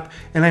lineup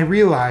and I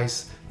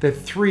realized that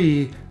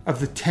 3 of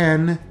the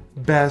 10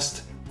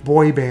 best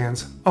boy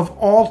bands of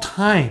all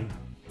time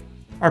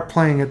are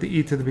playing at the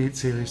Eat to the Beat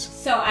series.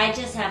 So I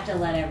just have to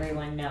let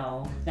everyone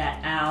know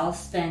that Al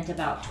spent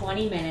about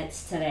 20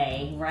 minutes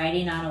today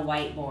writing on a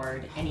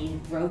whiteboard, and he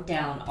wrote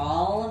down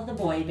all of the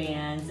boy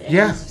bands and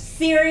was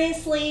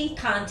seriously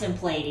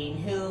contemplating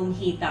whom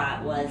he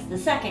thought was the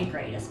second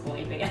greatest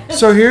boy band.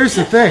 So here's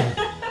the thing.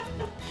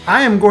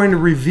 I am going to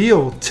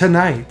reveal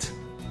tonight,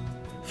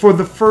 for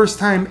the first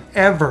time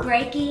ever,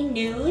 Breaking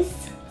news.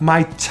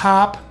 my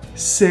top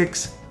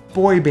 6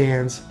 boy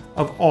bands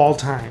of all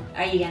time.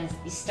 Are you going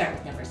to start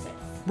with number 6?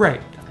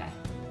 Right. Okay.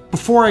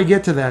 Before I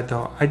get to that,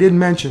 though, I did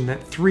mention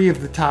that 3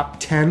 of the top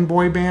 10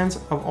 boy bands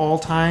of all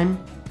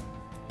time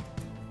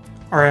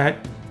are at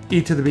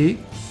Eat to the Beat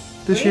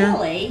this year.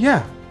 Really?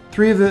 Yeah.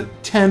 3 of the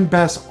 10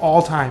 best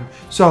all time.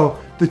 So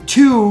the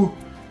two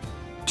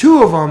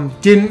of them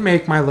didn't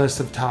make my list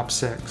of top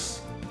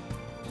 6.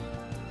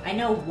 I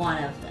know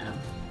one of them.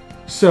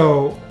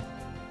 So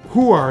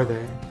who are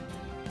they?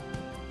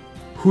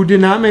 Who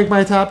did not make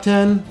my top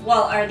 10?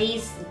 Well, are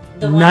these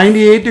the ones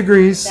 98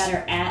 Degrees that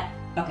are at...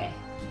 Okay,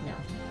 no.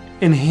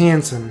 and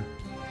Hanson.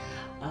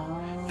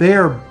 Oh. They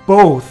are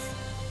both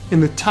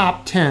in the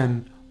top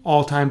 10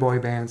 all-time boy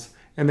bands,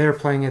 and they're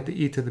playing at the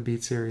Eat to the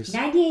Beat series.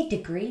 98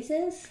 Degrees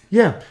is?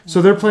 Yeah,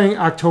 so they're playing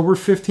October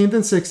 15th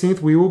and 16th.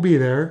 We will be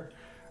there,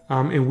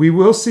 and we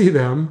will see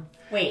them.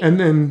 Wait. And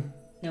then...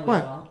 No, we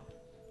what? won't.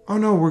 Oh,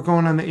 no, we're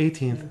going on the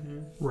 18th.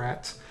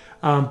 Rats.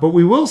 But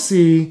we will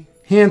see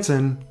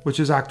Hanson, which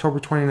is October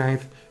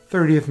 29th,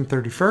 30th, and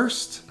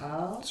 31st.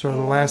 Oh. So the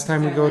last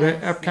time we go to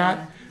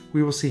Epcot,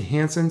 we will see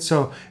Hanson.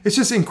 So it's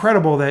just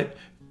incredible that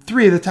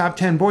 3 of the top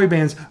 10 boy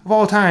bands of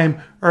all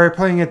time are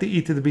playing at the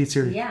Eat to the Beat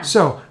series. Yeah.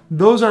 So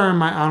those are in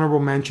my honorable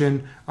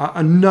mention.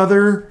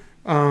 Another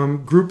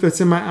group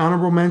that's in my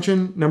honorable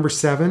mention, number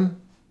 7.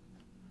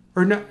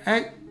 Or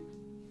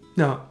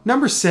no,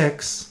 number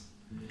 6.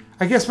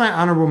 I guess my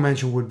honorable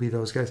mention would be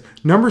those guys.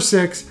 Number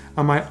 6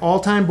 on my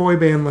all-time boy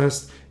band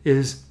list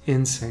is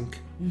NSYNC.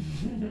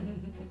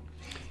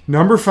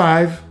 Number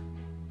 5,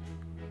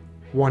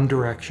 One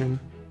Direction.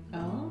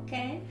 Oh,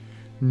 okay.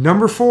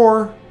 Number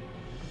 4,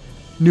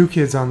 New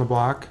Kids on the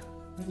Block.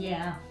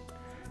 Yeah.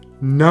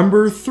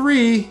 Number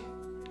 3,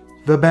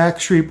 The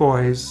Backstreet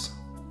Boys.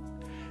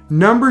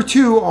 Number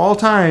 2 all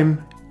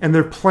time, and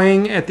they're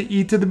playing at the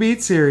Eat to the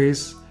Beat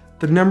series,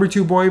 the number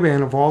 2 boy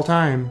band of all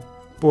time,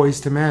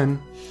 Boyz II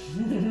Men.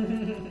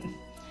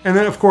 And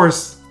then, of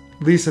course,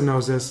 Lisa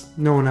knows this.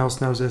 No one else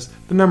knows this.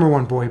 The number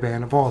 1 boy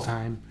band of all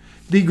time.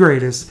 The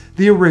greatest.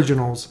 The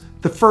originals.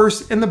 The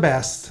first and the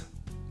best.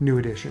 New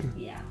Edition.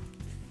 Yeah.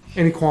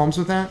 Any qualms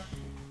with that?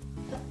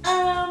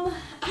 I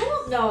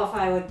don't know if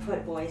I would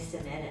put Boyz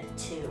II Men at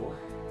 2.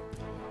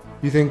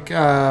 You think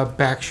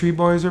Backstreet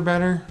Boys are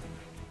better?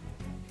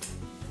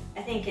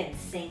 I think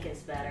NSYNC is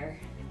better.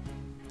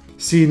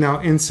 See, now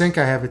NSYNC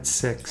I have at I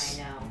 6.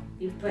 know.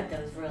 You put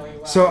those really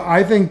low. So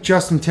I think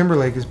Justin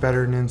Timberlake is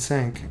better than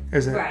NSYNC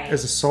as a Right.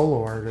 as a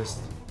solo artist.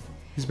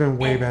 He's been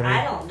way And better.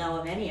 I don't know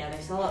of any other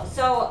solo.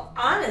 So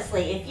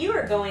honestly, if you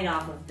were going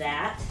off of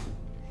that,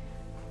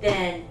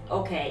 then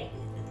okay.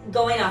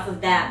 Going off of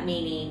that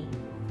meaning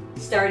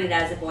started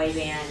as a boy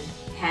band,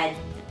 had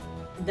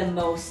the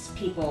most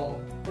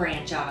people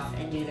branch off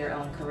and do their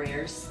own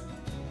careers.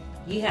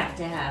 You have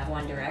to have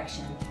One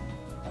Direction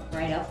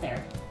right up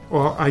there.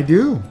 Well, I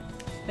do.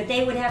 But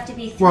they would have to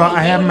be 3. Well,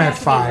 I They have would them at to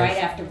be 5. right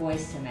after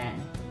Boyz II Men.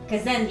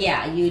 Because then,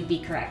 yeah, you'd be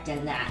correct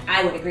in that.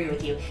 I would agree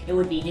with you. It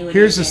would be New Edition.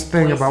 Here's this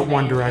thing Boyz about II Men,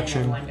 One and then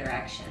Direction. One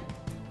Direction.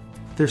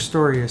 Their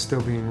story is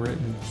still being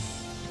written.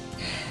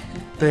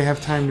 They have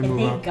time to And move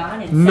they've up.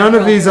 gone in None of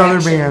several these other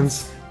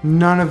directions.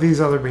 none of these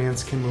other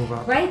bands can move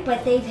up. Right,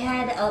 but they've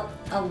had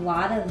a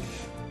lot of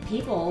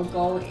people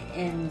go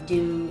and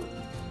do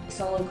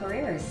solo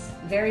careers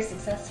very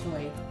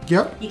successfully.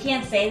 Yep. You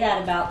can't say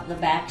that about the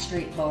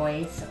Backstreet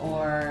Boys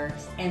or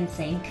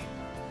NSYNC.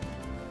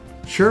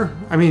 Sure.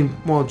 I mean,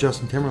 well,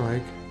 Justin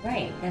Timberlake,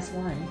 Right, that's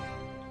one.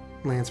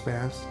 Lance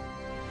Bass.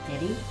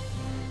 Did he?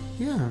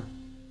 Yeah.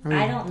 mean,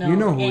 I don't know, you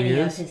know who any he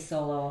of is. his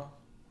solo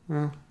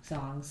Well,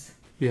 songs.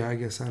 yeah, I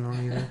guess I don't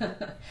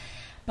either.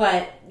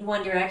 But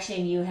One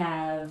Direction, you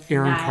have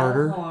Aaron Niall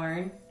Carter.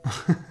 Horan.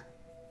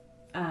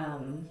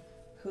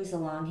 Who's the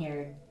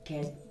long-haired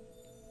kid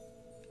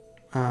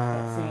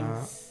that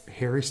sings?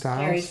 Harry Styles.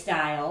 Harry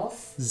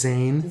Styles.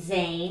 Zayn.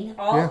 Zayn.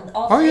 Yeah.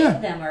 All Oh, three yeah.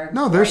 of them are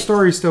No, their great.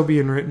 story's still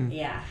being written.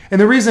 Yeah.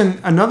 And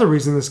another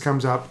reason this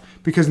comes up,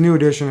 because New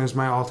Edition is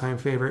my all-time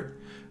favorite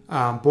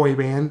boy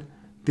band,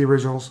 the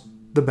originals,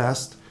 the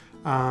best.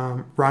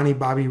 Ronnie,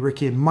 Bobby,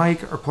 Ricky, and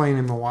Mike are playing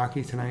in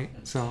Milwaukee tonight.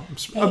 So,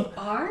 They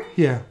are?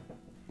 yeah,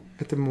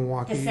 at the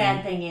Milwaukee. The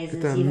sad thing is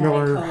at the you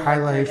Miller had a High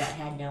coworker Life. that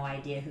had no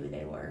idea who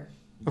they were.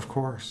 Of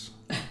course,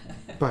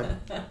 but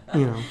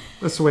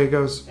that's the way it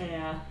goes.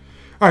 Yeah.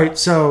 All right,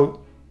 so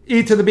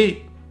E to the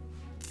Beat.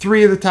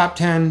 3 of the top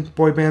 10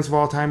 boy bands of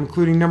all time,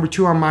 including number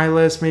 2 on my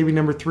list, maybe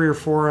number 3 or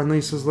 4 on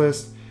Lisa's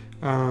list.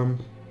 So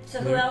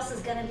who else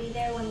is going to be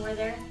there when we're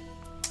there?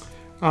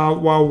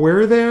 While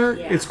we're there,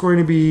 Yeah. it's going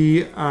to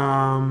be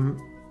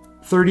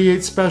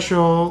 38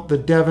 Special, The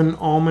Devon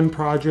Almond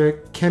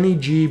Project, Kenny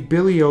G,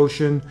 Billy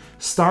Ocean,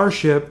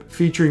 Starship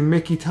featuring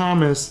Mickey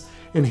Thomas,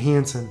 and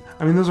Hanson.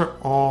 I mean, those are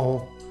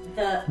all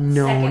the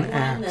known second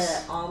acts. one,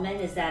 the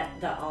Almond, is that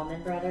the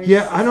Almond Brothers?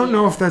 Yeah, I don't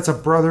know if that's a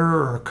brother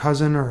or a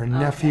cousin or a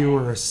nephew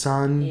Okay. or a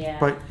son, Yeah.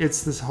 but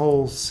it's this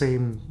whole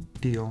same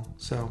deal.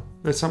 So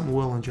that's something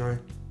we'll enjoy.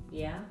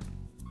 Yeah.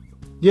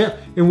 Yeah,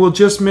 and we'll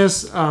just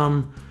miss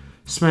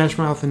Smash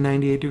Mouth and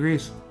 98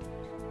 Degrees.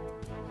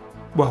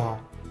 Well,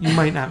 you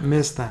might not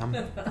miss them,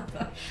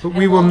 but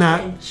we will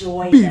not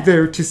enjoy be them.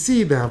 there to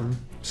see them.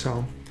 So,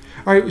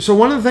 all right. So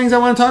one of the things I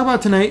want to talk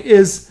about tonight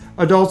is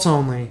adults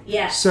only.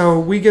 Yes. So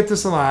we get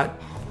this a lot.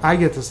 I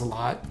get this a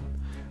lot.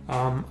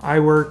 I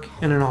work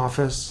in an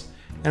office,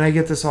 and I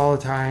get this all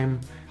the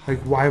time. Like,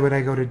 why would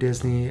I go to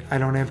Disney? I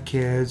don't have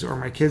kids, or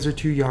my kids are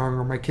too young,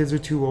 or my kids are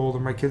too old, or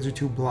my kids are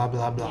too blah,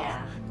 blah, blah.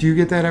 Yeah. Do you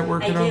get that at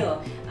work I at all?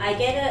 do. I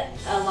get it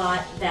a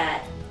lot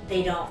that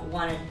they don't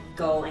want to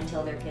go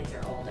until their kids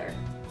are older.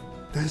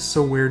 That's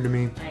so weird to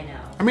me. I know.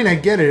 I mean, I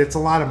get it. It's a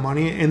lot of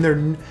money, and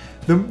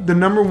the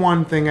number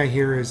one thing I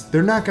hear is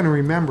they're not going to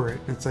remember it.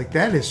 It's like,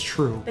 that is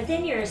true. But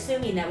then you're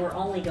assuming that we're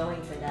only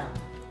going for them.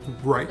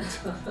 Right.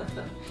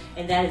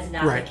 And that is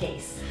not Right. the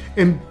case.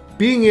 And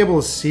being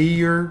able to see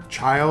your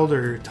child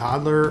or your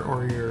toddler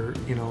or your,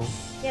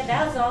 Yeah,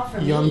 that was all for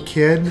young me.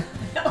 kid That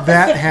that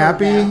wasn't for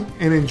happy them.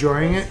 and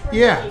enjoying it. It's for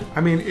Yeah. me.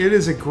 I mean, it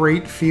is a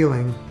great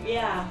feeling.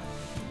 Yeah.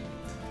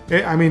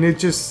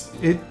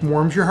 It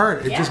warms your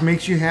heart. It just Yeah.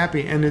 makes you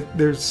happy. And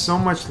there's so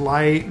much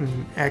light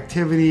and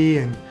activity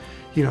and,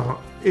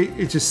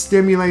 it just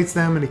stimulates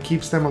them and it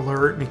keeps them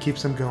alert and it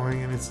keeps them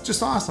going. And it's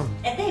just awesome.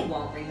 And they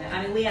won't remember.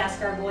 I mean, we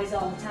ask our boys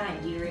all the time,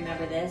 do you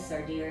remember this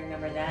or do you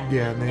remember that?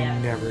 Yeah, and they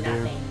never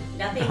do.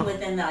 Nothing No.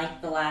 within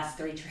the last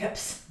 3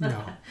 trips.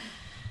 No.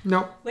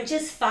 Nope. Which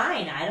is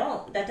fine.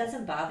 That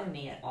doesn't bother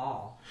me at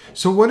all.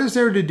 So what is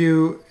there to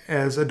do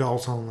as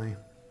adults only?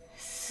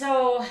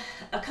 So,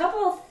 a couple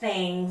of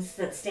things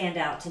that stand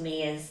out to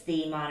me is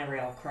the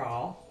monorail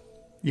crawl.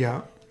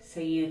 Yeah. So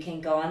you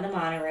can go on the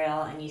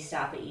monorail and you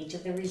stop at each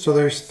of the resorts. So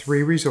there's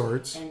 3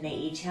 resorts. And they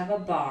each have a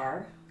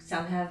bar.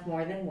 Some have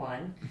more than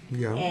one.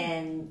 Yeah.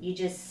 And you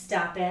just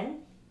stop in,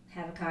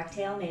 have a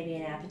cocktail, maybe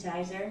an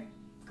appetizer,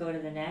 go to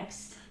the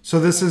next. So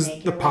this and is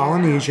make the your way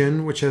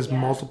Polynesian, which has Yeah.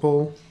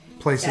 multiple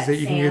places that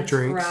you can get Sam's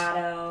drinks.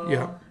 Grotto.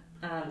 Yeah.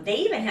 They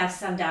even have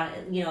some down,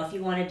 if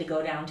you wanted to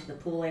go down to the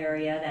pool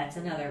area, that's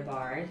another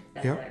bar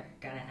that Yep. they're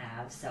going to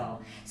have. So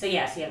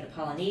yes, you have the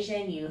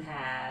Polynesian, you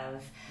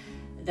have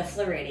the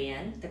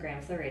Floridian, the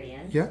Grand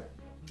Floridian. Yeah.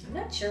 I'm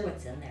not sure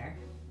what's in there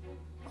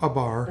A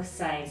bar.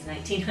 besides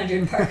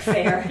 1900 Park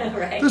Fair,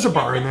 right? There's a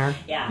bar in there.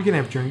 Yeah. You can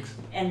have drinks.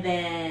 And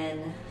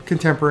then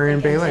Contemporary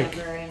and Bay Lake.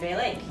 Contemporary and Bay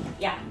Lake.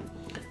 Yeah.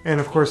 And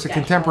of course, the Got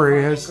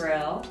Contemporary California has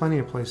Grill. plenty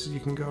of places you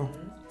can go.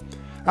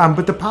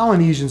 But the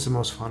Polynesian's the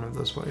most fun of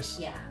those places.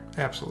 Yeah.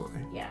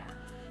 Absolutely. Yeah.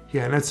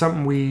 Yeah, and it's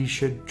something we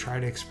should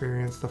try to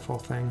experience, the full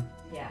thing.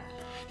 Yeah.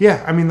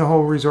 Yeah, I mean, the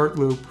whole resort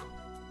loop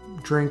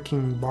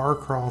drinking bar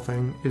crawl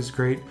thing is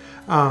great.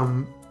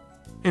 And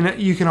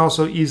you can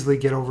also easily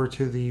get over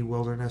to the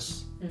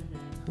wilderness. Mm-hmm.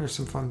 There's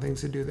some fun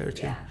things to do there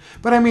too. Yeah.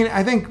 But I mean,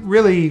 I think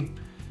really,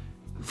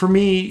 for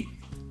me,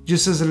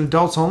 just as an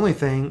adults only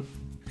thing,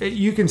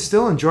 you can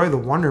still enjoy the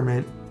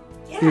wonderment,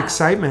 the Yeah.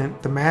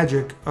 excitement, the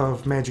magic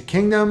of Magic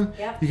Kingdom.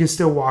 Yep. You can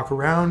still walk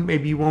around.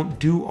 Maybe you won't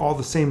do all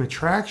the same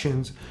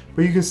attractions,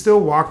 but you can still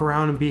walk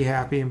around and be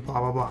happy and blah,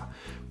 blah, blah.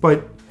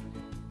 But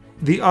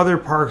the other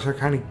parks are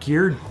kind of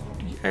geared,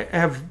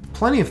 have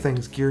plenty of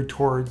things geared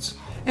towards.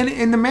 And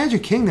in the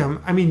Magic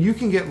Kingdom, I mean, you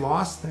can get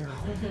lost there.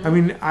 Mm-hmm. I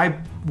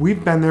mean,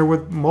 we've been there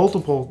with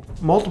multiple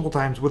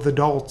times with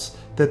adults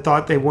that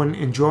thought they wouldn't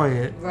enjoy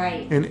it,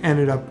 Right. and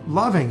ended up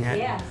loving it.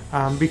 Yes.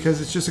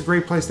 Because it's just a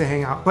great place to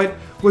hang out. But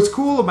what's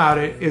cool about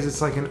it is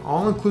it's like an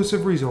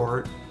all-inclusive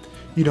resort.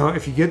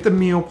 If you get the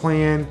meal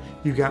plan,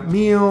 you've got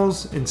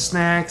meals and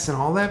snacks and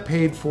all that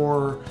paid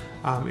for.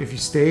 If you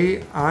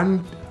stay at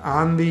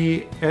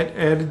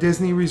a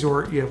Disney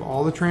resort, you have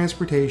all the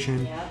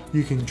transportation. Yep.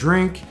 You can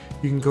drink.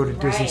 You can go to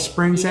Disney Right.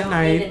 Springs you at don't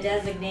night. Need a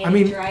designated I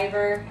mean,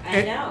 driver.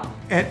 I know.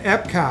 At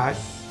Epcot,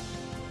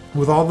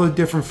 with all the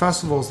different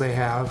festivals they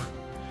have,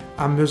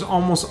 there's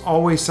almost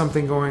always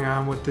something going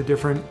on with the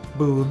different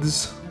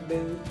booths.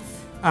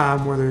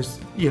 Where there's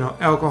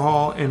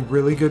alcohol and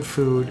really good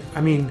food.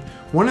 I mean,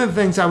 one of the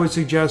things I would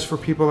suggest for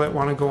people that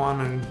want to go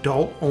on an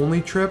adult only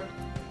trip,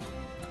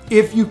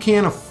 if you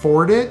can't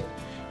afford it,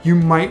 you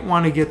might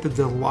want to get the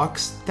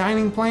deluxe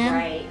dining plan,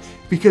 Right.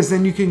 because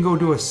then you can go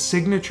to a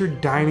signature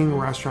dining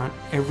restaurant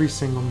every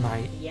single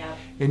night, Yep.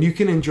 and you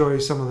can enjoy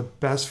some of the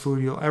best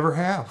food you'll ever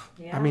have.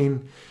 Yeah. I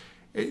mean,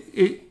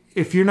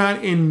 if you're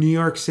not in New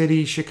York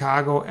City,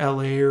 Chicago,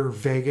 LA, or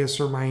Vegas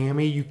or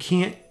Miami, you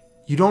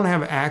don't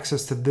have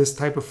access to this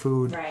type of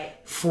food Right.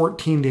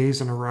 14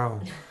 days in a row.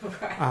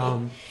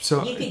 Right.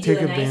 So You could take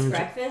do a nice advantage.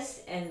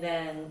 breakfast and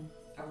then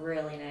a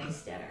really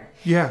nice dinner.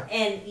 Yeah.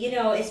 And,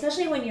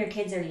 especially when your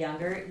kids are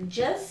younger,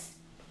 just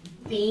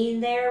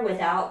being there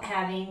without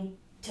having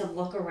to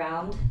look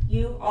around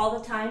you all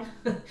the time.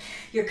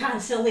 You're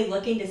constantly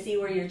looking to see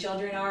where your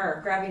children are,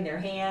 or grabbing their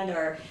hand,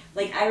 or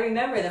like I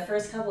remember the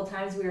first couple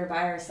times we were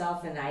by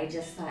ourselves, and I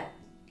just thought,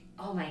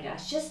 oh my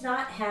gosh, just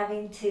not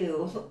having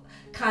to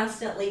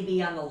constantly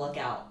be on the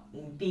lookout,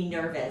 be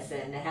nervous,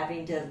 and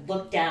having to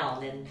look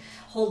down and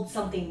hold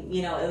something,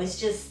 you know, it was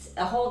just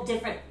a whole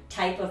different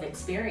type of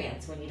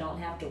experience when you don't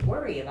have to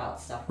worry about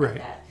stuff like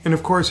that. And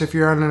of course, if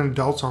you're on an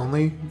adults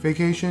only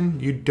vacation,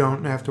 you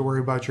don't have to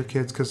worry about your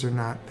kids because they're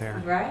not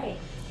there. Right.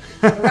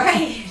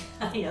 Right.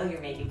 I know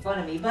you're making fun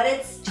of me, but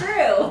it's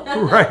true.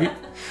 Right.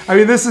 I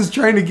mean, this is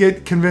trying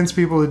to convince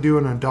people to do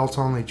an adults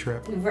only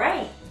trip.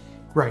 Right.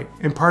 Right.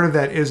 And part of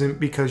that isn't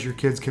because your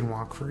kids can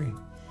walk free.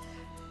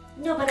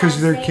 No, but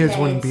because their kids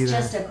wouldn't it's be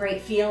there. just a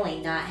great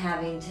feeling not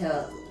having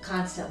to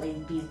constantly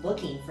be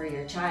looking for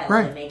your child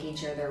Right. and making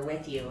sure they're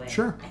with you. And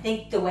Sure. I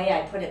think the way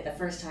I put it the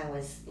first time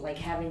was like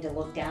having to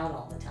look down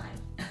all the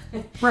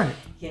time. Right.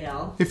 You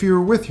know? If you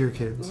were with your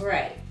kids.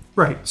 Right.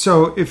 Right.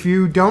 So if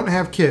you don't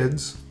have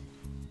kids,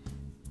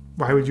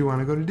 why would you want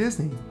to go to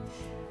Disney?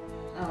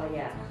 Oh,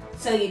 yeah.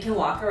 So you can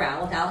walk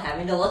around without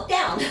having to look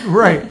down.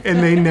 Right. And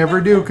they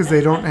never do because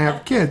they don't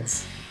have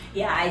kids.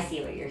 Yeah, I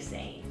see what you're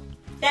saying.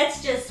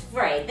 That's just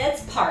right.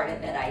 That's part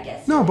of it, I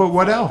guess. No, but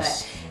what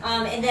else? But,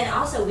 and then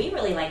also, we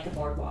really like the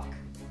boardwalk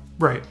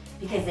Right.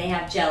 because they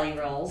have Jelly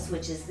Rolls,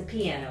 which is the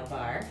piano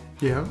bar,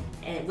 Yeah.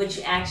 and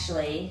which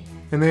actually,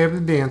 And they have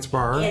the dance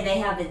bar. and they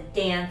have the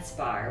dance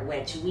bar,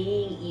 which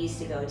we used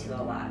to go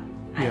to a lot.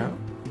 Yeah.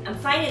 I'm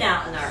finding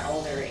out in our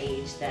older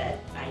age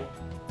that I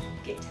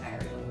get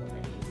tired a little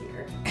bit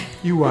easier.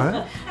 You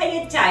what? I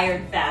get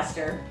tired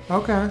faster.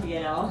 Okay.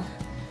 You know,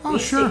 Oh, we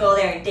used sure. to go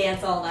there and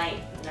dance all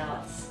night.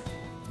 Now it's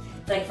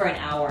like for an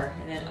hour,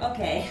 and then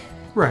okay,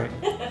 Right.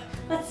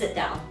 let's sit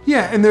down.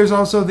 Yeah, and there's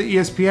also the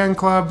ESPN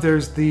Club.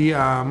 There's the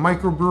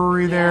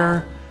microbrewery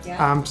there.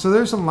 Yeah. So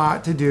there's a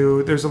lot to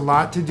do. There's a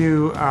lot to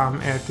do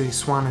at the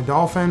Swan and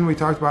Dolphin. We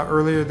talked about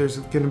earlier. There's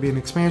going to be an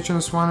expansion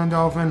of Swan and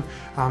Dolphin.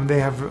 They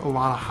have a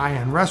lot of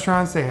high-end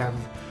restaurants. They have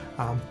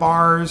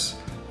bars.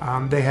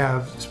 They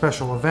have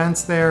special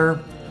events there.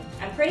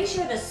 I'm pretty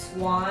sure the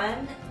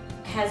Swan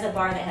has a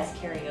bar that has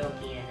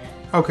karaoke in it.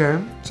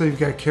 Okay, so you've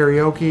got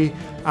karaoke.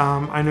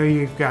 I know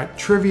you've got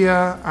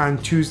trivia on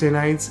Tuesday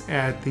nights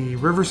at the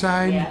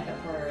Riverside. Yeah, the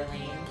Port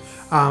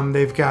Orleans.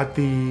 They've got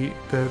the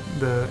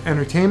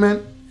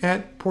entertainment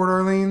at Port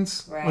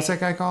Orleans. Right. What's that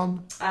guy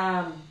called?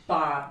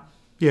 Bob.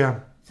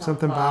 Yeah,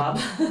 something Bob.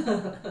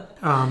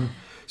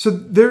 So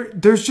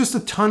there's just a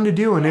ton to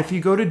do, and if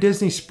you go to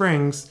Disney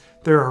Springs,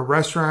 there are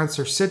restaurants,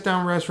 there's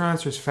sit-down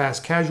restaurants, there's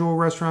fast casual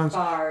restaurants,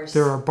 Bars.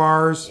 there are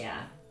bars, Yeah.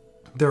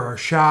 there are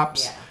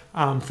shops,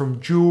 from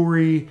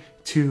jewelry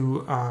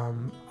to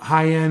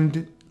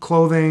high-end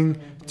clothing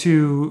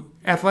to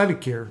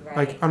athletic gear,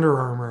 like Under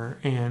Armour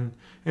and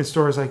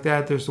stores like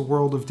that. There's the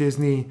World of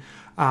Disney.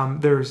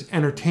 There's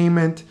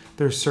entertainment.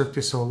 There's Cirque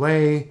du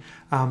Soleil.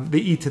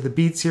 The Eat to the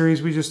Beat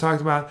series we just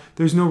talked about.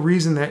 There's no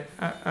reason that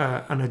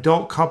an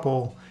adult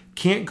couple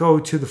can't go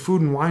to the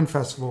Food and Wine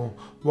Festival,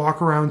 walk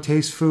around,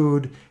 taste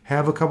food,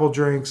 have a couple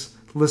drinks,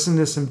 listen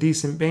to some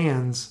decent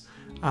bands,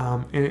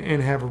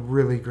 and have a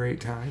really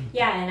great time.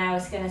 Yeah, and I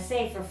was going to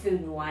say for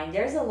Food and Wine,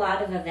 there's a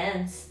lot of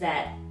events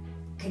that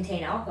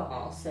contain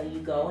alcohol. So you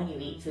go and you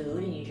eat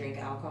food and you drink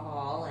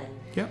alcohol. And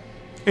Yep.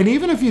 And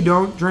even if you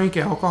don't drink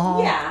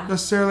alcohol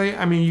necessarily,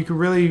 I mean, you can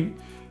really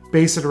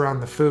base it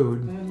around the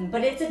food.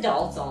 But it's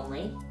adults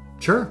only.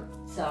 Sure.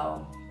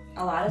 So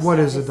a lot of What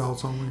stuff is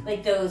adults only?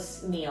 Like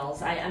those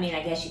meals. I mean,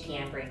 I guess you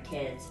can bring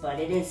kids, but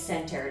it is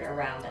centered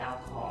around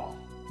alcohol.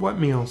 What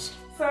meals?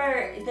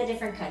 For the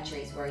different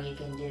countries where you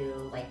can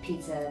do like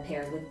pizza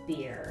paired with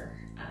beer.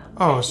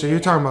 So you're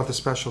talking about the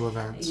special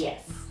events.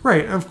 Yes.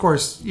 Right, of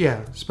course,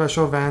 yeah.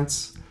 Special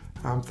events,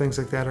 things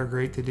like that are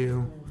great to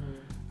do.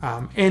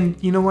 And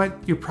you know what?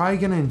 You're probably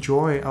going to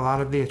enjoy a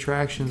lot of the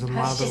attractions and a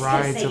lot of the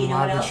rides and a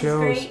lot of the shows.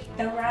 Great?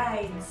 The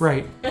rides.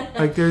 Right.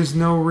 Like there's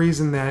no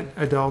reason that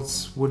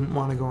adults wouldn't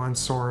want to go on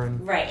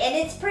Soarin'. Right, and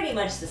it's pretty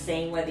much the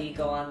same whether you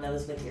go on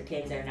those with your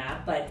kids or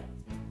not, but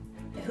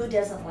who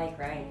doesn't like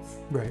rides?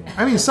 Right.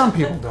 I mean, some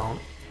people don't.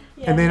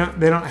 And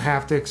they don't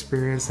have to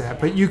experience that.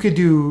 But you could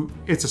do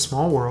It's a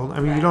Small World. I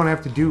mean, you don't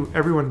have to do,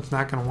 everyone's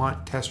not going to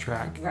want Test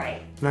Track.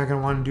 Right. They're not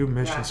going to want to do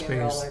Mission Rock and Space.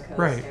 roller coaster.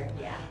 Right.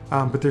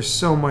 Yeah. But there's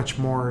so much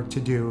more to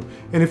do.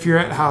 And if you're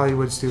at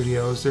Hollywood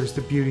Studios, there's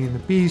the Beauty and the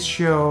Beast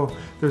show.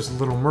 There's the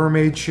Little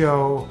Mermaid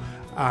show.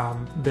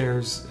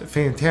 There's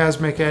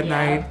Fantasmic at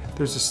night.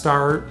 There's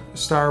the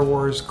Star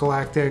Wars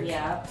Galactic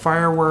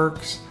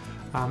fireworks.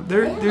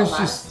 There's a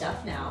lot of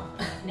stuff now.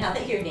 Now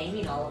that you're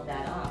naming all of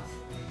that off.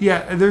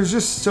 Yeah, there's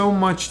just so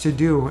much to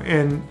do.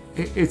 And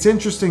it's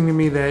interesting to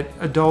me that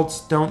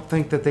adults don't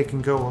think that they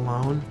can go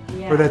alone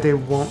or that they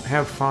won't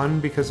have fun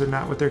because they're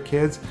not with their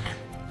kids.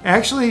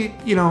 Actually,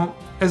 you know,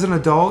 as an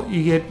adult,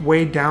 you get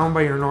weighed down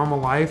by your normal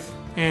life,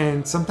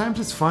 and sometimes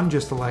it's fun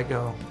just to let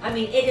go. I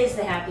mean, it is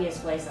the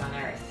happiest place on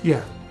earth.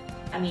 Yeah.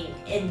 I mean,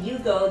 and you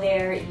go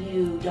there,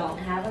 you don't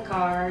have a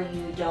car,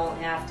 you don't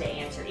have to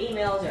answer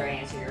emails or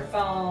answer your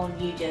phone,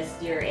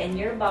 you're in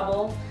your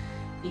bubble,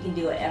 You can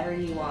do whatever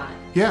you want.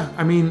 Yeah,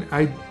 I mean,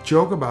 I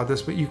joke about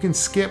this, but you can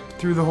skip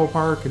through the whole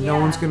park and no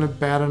Yeah. one's going to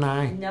bat an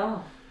eye.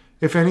 No.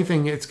 If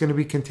anything, it's going to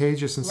be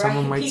contagious and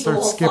someone might People start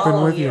will skipping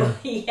follow with you.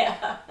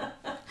 Yeah.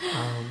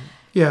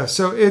 Yeah,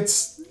 so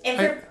it's... And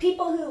for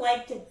people who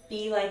like to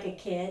be like a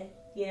kid,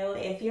 you know,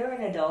 if you're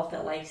an adult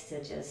that likes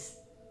to just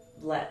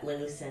let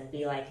loose and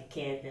be like a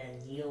kid,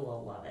 then you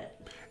will love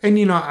it. And,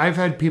 you know, I've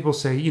had people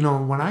say, you know,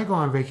 when I go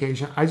on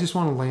vacation, I just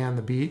want to lay on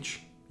the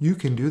beach. You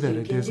can do that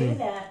at Disney. You can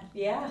do that,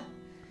 yeah.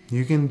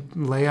 You can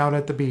lay out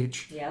at the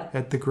beach, Yep.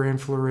 at the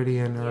Grand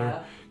Floridian or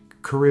Yep.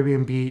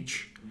 Caribbean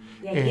Beach.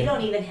 Yeah, you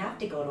don't even have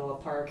to go to a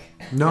park.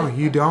 No,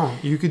 you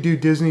don't. You could do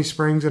Disney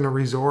Springs in a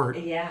resort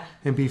Yeah,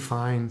 and be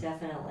fine.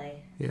 definitely.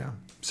 Yeah.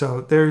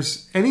 So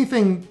there's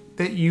anything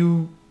that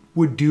you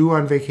would do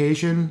on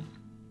vacation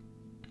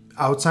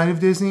outside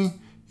of Disney,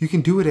 you can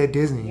do it at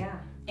Disney. Yeah.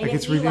 And Like, if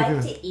it's you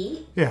ridiculous. like to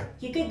eat, Yeah.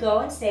 you could go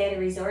and stay at a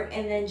resort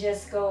and then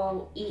just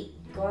go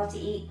out to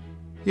eat,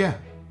 Yeah.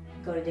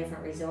 go to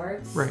different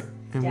resorts. Right.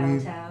 And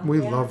Downtown,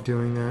 we yeah. love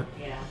doing that.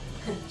 Yeah.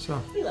 So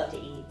We love to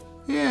eat.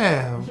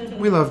 yeah,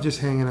 we love just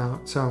hanging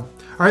out. So all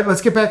right,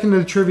 let's get back into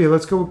the trivia.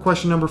 Let's go with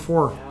question number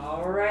 4.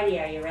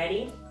 Alrighty, are you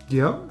ready?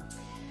 Yep.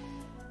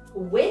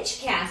 Which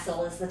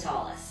castle is the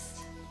tallest?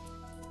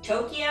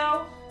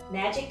 Tokyo,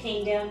 Magic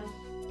Kingdom,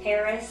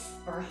 Paris,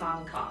 or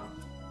Hong Kong?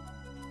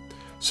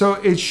 So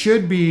it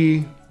should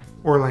be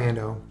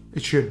Orlando.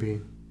 It should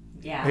be.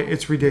 Yeah.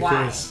 It's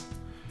ridiculous.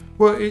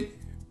 Well,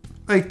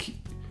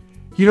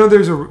 you know,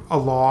 there's a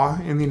law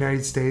in the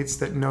United States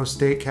that no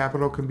state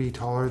capital can be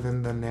taller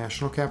than the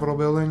National Capitol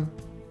building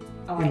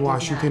Oh, I in did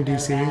Washington, not know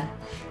D.C. that.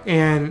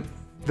 And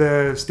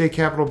the state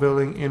capitol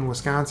building in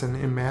Wisconsin,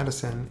 in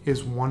Madison,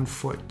 is 1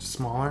 foot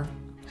smaller.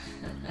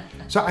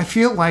 So I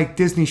feel like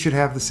Disney should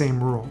have the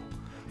same rule.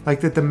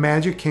 Like that the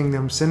Magic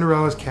Kingdom,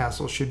 Cinderella's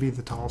castle, should be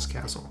the tallest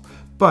castle.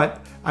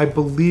 But I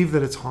believe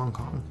that it's Hong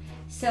Kong.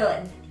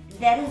 So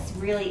that is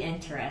really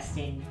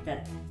interesting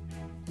that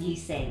you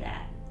say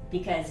that,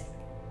 because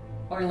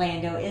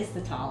Orlando is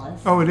the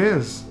tallest. Oh, it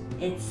is?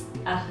 It's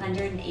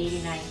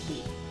 189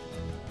 feet.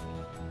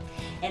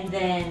 And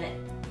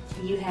then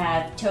you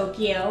have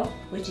Tokyo,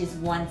 which is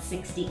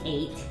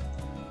 168.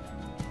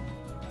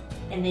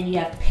 And then you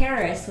have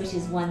Paris, which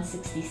is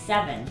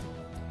 167.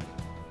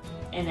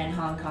 And then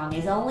Hong Kong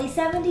is only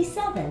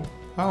 77.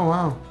 Oh,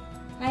 wow.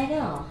 I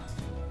know.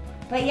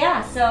 But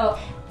yeah, so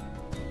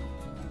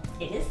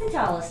it is the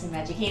tallest in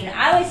Magic Kingdom.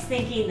 I was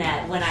thinking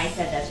that when I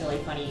said that's really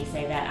funny you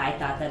say that, I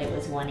thought that it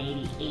was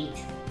 188,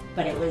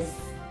 but it was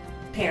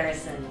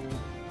Paris and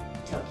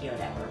Tokyo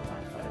that were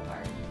 1 foot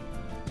apart.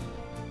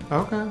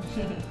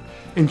 Okay.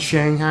 And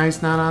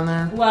Shanghai's not on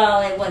there?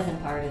 Well, it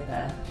wasn't part of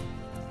the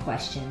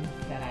question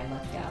that I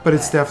looked up. But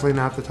it's definitely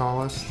not the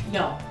tallest?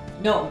 No,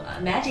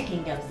 Magic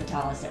Kingdom's the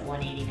tallest at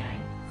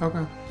 189.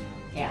 Okay.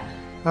 Yeah.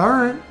 All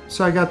right.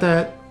 So I got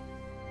that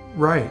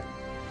right.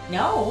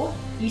 No,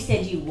 you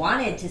said you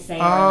wanted to say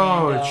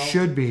Oh, Orlando. it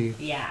should be.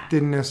 Yeah.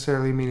 Didn't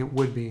necessarily mean it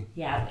would be.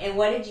 Yeah, and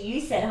what did you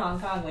said Hong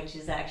Kong, which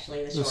is actually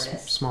the The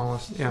shortest.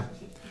 smallest, yeah.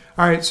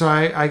 All right, so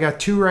I got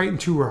 2 right and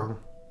 2 wrong.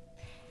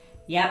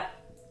 Yep.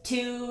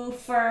 2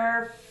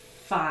 for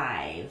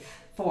 5.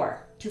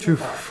 4. 2 for 2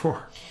 4. for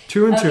 4.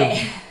 2 and 2.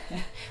 Okay.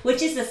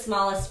 Which is the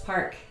smallest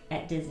park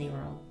at Disney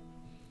World?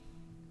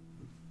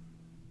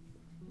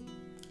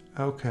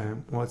 Okay,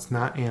 well, it's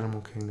not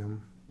Animal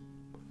Kingdom.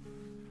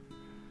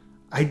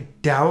 I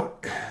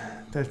doubt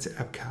that's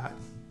Epcot.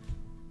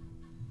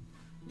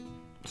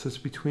 So it's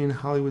between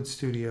Hollywood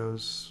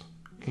Studios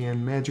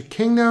and Magic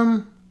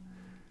Kingdom.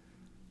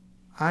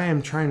 I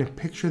am trying to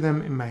picture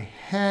them in my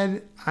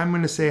head. I'm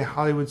going to say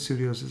Hollywood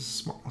Studios is the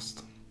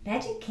smallest.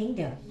 Magic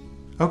Kingdom.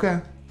 Okay.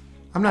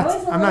 I'm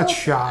not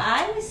shocked.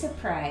 I was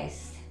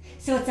surprised.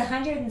 So it's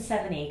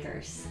 107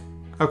 acres.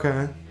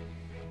 Okay.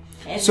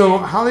 And So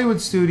then- Hollywood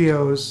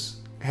Studios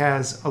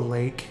has a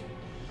lake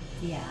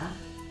yeah.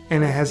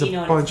 and it has Do a you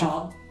know what bunch it's of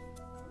called?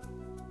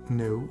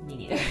 no.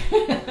 Me neither.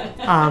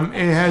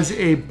 It has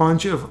a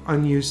bunch of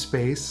unused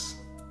space,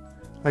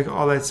 like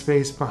all that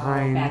space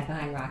behind, Back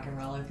behind Rock and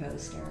Roller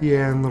Coaster.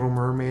 yeah, and Little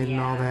Mermaid and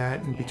all Yeah,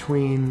 that, and yeah.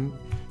 between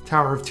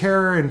Tower of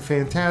Terror and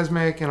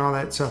Phantasmic and all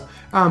that. So,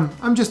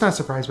 I'm just not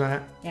surprised by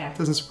that. Yeah. It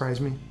doesn't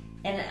surprise me.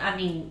 And I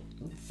mean,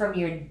 from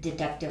your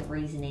deductive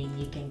reasoning,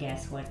 you can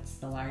guess what's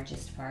the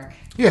largest park.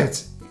 Yeah,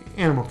 it's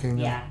Animal Kingdom.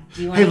 Yeah.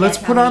 Do you want Hey, to let's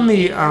guess put how on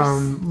many the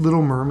acres?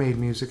 Little Mermaid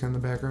music in the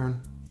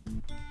background.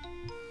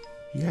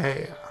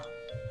 Yeah.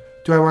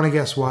 Do I want to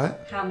guess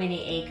what? How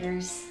many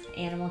acres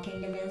Animal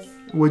Kingdom is?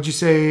 Would you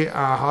say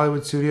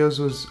Hollywood Studios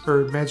was,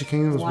 or Magic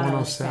Kingdom was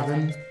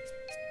 107?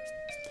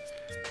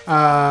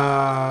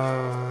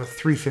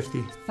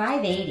 350.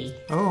 580.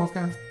 Oh,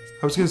 okay.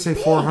 I was going to say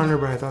Big. 400,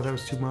 but I thought that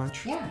was too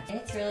much. Yeah,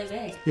 it's really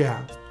big.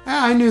 Yeah.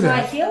 I knew So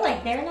I that. feel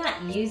like they're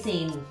not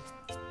using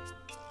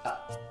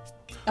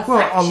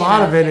Well, a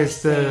lot of it their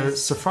is the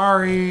space.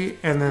 safari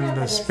and then Yeah,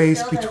 the but it space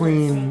still doesn't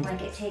between. seem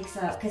like it takes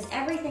up because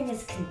everything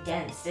is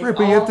condensed. It Right,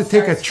 but you have all to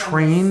take a starts from the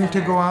train to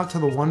center. go out to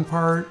the one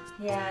part.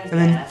 Yeah, I And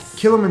then guess.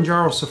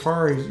 Kilimanjaro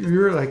Safari,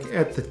 you're like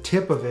at the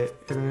tip of it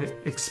and then it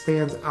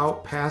expands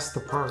out past the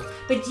park.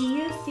 But do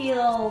you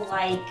feel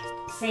like,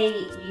 say,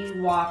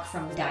 you walk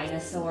from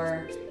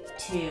Dinosaur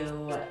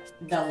to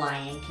the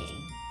Lion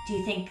King? Do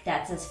you think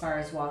that's as far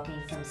as walking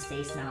from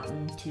Space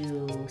Mountain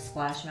to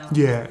Splash Mountain?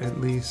 Yeah, at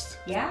least.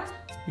 Yeah?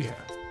 Yeah,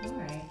 All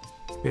right.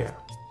 yeah.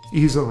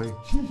 Easily.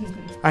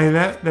 I mean,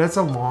 that's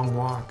a long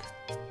walk.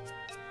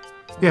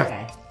 Yeah.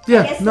 Okay.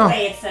 Yeah, I guess no. the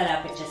way it's set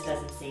up, it just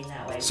doesn't seem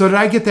that way. So did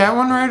I get that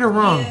one right or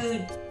wrong?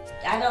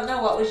 I don't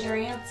know. What was your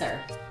answer?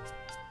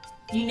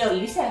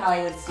 You said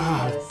Hollywood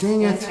Studios.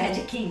 dang It was it.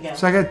 Magic Kingdom.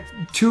 So I got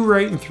 2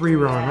 right and 3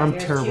 wrong. Yeah, I'm you're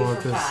terrible 2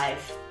 at for this.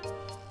 5.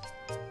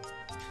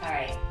 All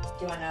right. Do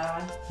you want another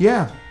one?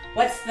 Yeah.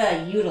 What's the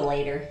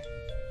utilator?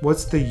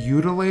 What's the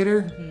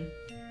utilator? Mhm.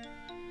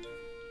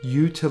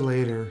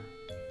 Utilator.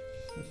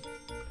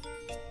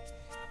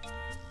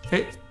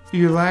 Hey,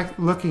 you're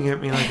looking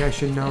at me like I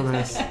should know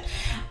this.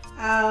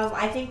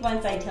 I think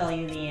once I tell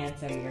you the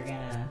answer, you're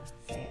gonna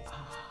say,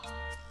 "Oh,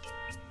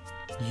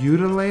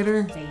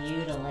 Utilator? the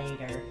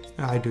utilator."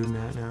 I do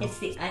not know. It's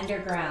the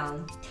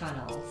underground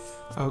tunnels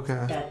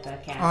Okay. that the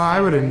cast Oh,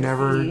 I would have members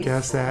never use.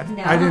 guessed that.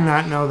 No. I did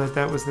not know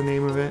that was the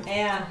name of it.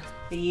 Yeah,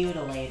 the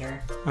utilator.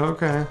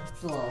 Okay.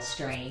 It's a little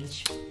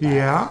strange.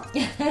 Yeah.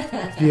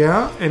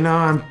 Yeah. And now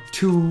I'm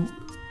 2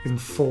 and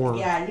 4.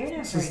 Yeah, you're not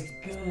is- very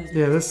good.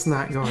 Yeah, this is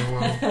not going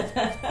well.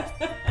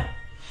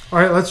 All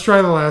right, let's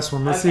try the last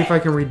one. Let's see if Okay. I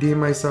can redeem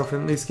myself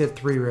and at least get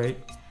 3 right.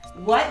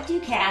 What do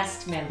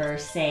cast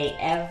members say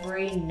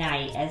every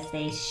night as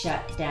they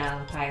shut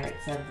down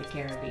Pirates of the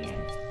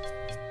Caribbean?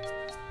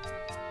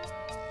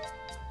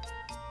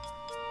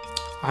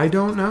 I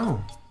don't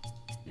know.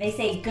 They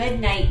say, "Good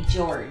night,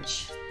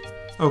 George."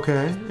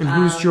 Okay. And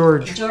who's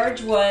George?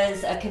 George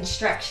was a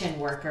construction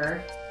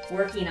worker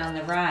working on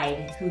the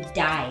ride who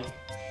died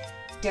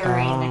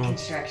during the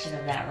construction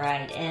of that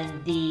ride.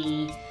 And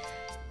the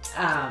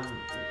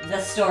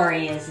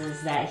story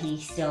is that he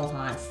still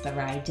haunts the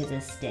ride to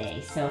this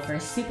day. So for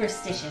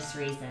superstitious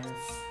reasons,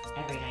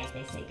 every night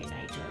they say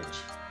goodnight, George.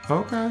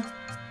 Okay.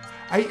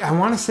 I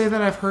want to say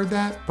that I've heard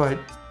that, but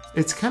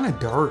it's kind of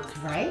dark,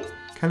 Right?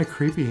 kind of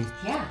creepy.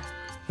 Yeah.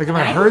 Like if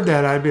I heard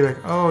that, I'd be like,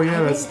 oh yeah,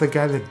 I that's the didn't-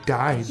 guy that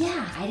died.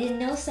 Yeah, I didn't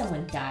know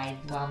someone died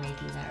while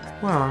making that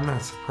ride. Well, I'm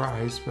not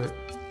surprised, but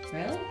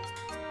Really?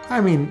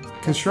 I mean,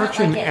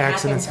 construction like it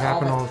accidents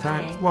happens happen all all the the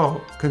time. time.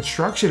 Well,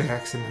 construction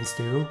accidents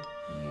do.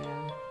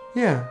 Yeah.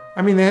 Yeah.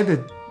 I mean, they had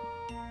to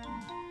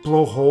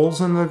blow holes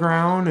in the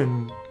ground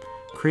and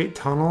create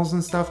tunnels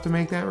and stuff to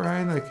make that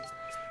ride. Like,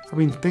 I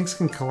mean, things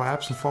can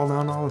collapse and fall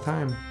down all the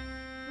time.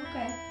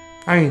 Okay.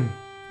 I mean,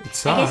 it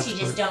sucks. I guess you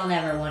just but- don't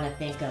ever want to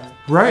think of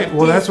Right.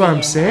 Well, that's what I'm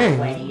Disney in saying.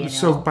 that way, you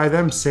So know? by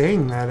them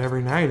saying that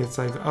every night, it's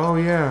like, oh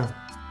yeah.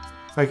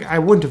 Like I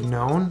wouldn't have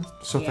known.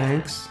 So Yeah.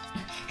 thanks.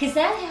 Because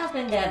that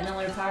happened at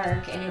Miller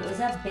Park, and it was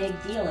a big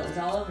deal. It was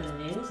all over the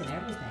news and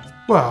everything.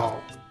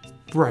 Well,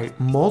 right.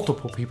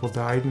 Multiple people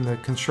died, and the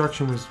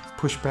construction was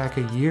pushed back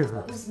a year.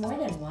 It was more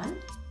than one?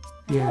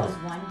 Yeah. It was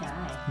one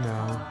guy. No.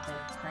 Off the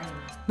crane.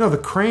 No, the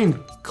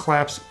crane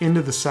collapsed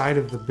into the side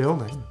of the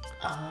building,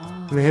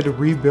 Oh. and they had to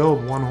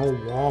rebuild one whole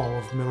wall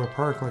of Miller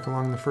Park, like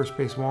along the first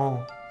base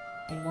wall.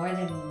 And more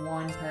than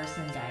one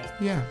person died.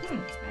 Yeah.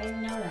 I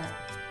didn't know that.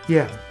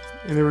 Yeah.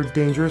 And there were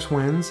dangerous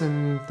winds,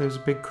 and there's a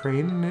big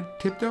crane, and it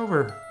tipped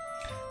over.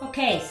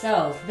 Okay,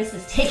 so this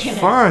is taking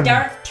Fun. a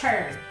dark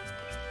turn.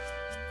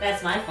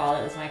 That's my fault.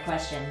 It was my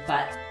question.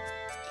 But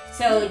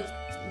so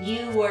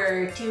you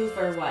were 2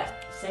 for what?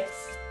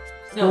 6?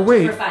 No, Well,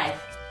 wait. 2 for 5.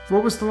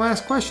 What was the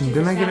last question? 2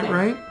 Didn't for I get it 7.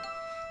 right?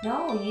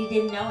 No, you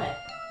didn't know it.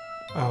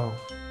 Oh.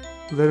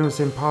 Then it was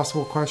an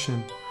impossible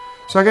question.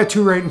 So I got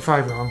 2 right and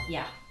 5 wrong.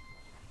 Yeah.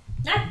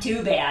 Not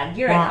too bad.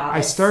 You're Well, an I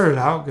novice. started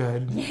out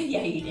good.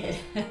 Yeah, you did.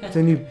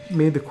 Then you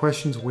made the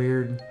questions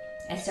weird.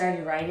 I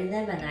started writing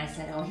them and I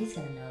said, oh, he's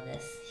going to know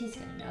this. He's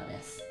going to know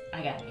this.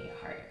 I got to make it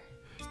harder.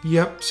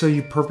 Yep, so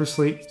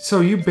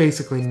you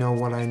basically know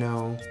what I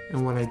know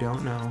and what I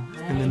don't know.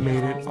 And then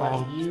made it what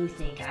all. you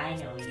think I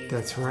know you.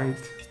 That's right.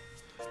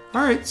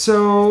 All right,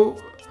 so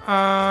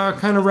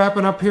kind of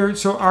wrapping up here.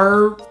 So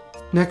our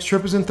next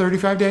trip is in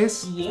 35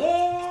 days,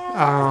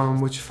 Yeah.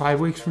 which is 5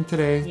 weeks from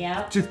today.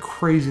 Yep. It's just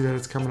crazy that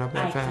it's coming up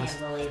that I fast.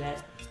 can't believe it.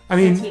 I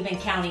mean, Since we've been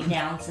counting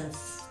down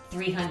since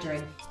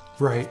 300.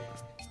 right.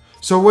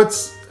 So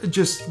what's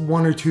just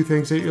 1 or 2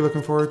 things that you're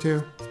looking forward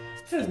to?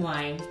 Food and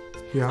wine.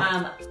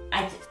 Yeah.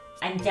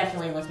 I'm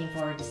definitely looking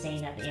forward to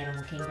staying at the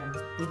Animal Kingdom.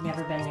 We've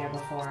never been there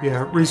before.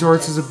 Yeah, and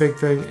resorts I is a big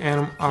thing.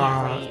 Can't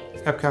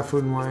wait. Epcot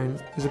Food and Wine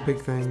is a big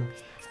thing.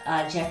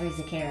 Jeffrey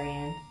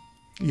Zakarian.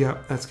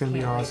 Yep, that's going to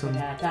be Can't wait for awesome.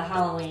 that. The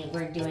Halloween,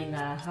 we're doing the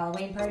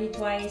Halloween party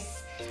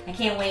twice. I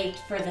can't wait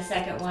for the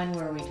second one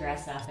where we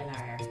dress up in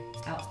our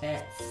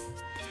outfits.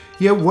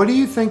 Yeah, what do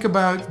you think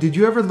about, did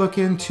you ever look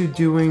into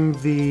doing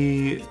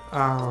the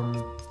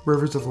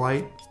Rivers of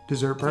Light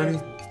dessert party?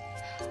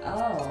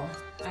 Oh,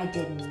 I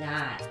did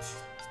not.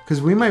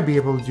 Because we might be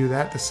able to do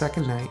that the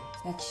second night.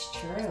 That's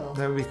true.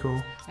 That would be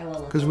cool. I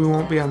will. Because we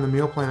won't be on the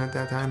meal plan at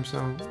that time,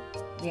 so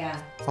Yeah.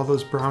 all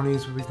those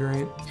brownies would be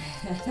great.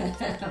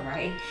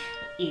 Right.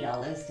 Eat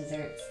all those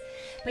desserts.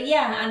 But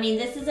yeah, I mean,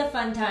 this is a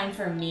fun time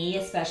for me,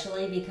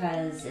 especially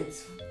because it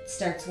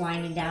starts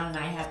winding down and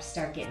I have to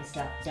start getting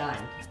stuff done.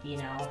 You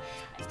know,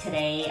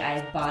 today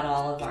I bought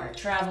all of our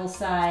travel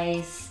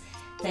size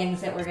things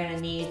that we're going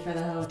to need for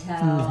the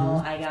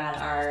hotel. I got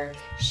our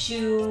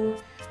shoe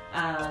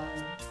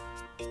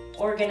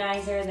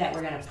organizer that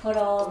we're gonna put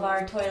all of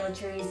our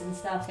toiletries and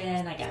stuff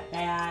in. I got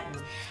that,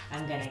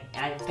 and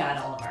I've got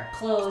all of our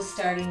clothes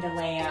starting to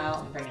lay out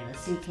and bringing the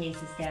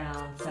suitcases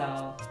down.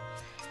 So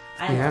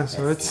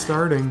so it's time.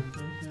 Starting.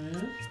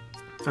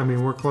 I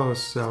mean, we're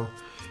close. So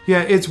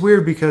yeah, it's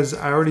weird because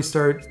I already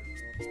start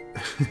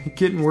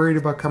getting worried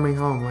about coming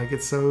home. Like,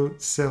 it's so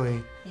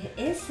silly. It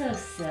is so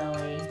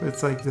silly.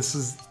 It's like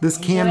this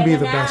can be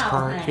the best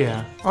part. Honey.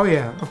 Yeah. Oh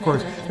yeah, of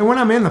course. And when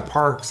I'm in the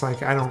parks,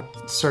 like, I don't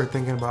start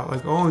thinking about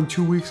like, oh, in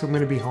 2 weeks I'm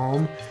going to be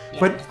home. Yeah.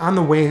 But on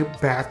the way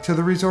back to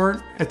the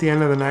resort at the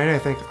end of the night, I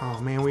think, oh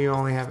man, we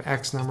only have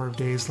X number of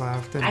days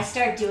left. And I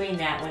start doing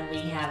that when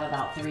we have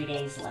about 3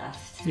 days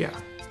left. yeah.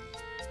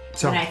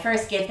 So when I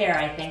first get there,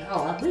 I think,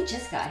 oh, well, we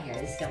just got here.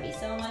 This is going to be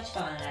so much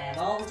fun. I have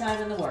all the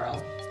time in the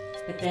world.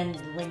 But then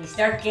when you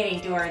start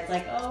getting to where it's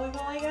like, oh, we've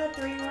only got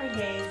 3 more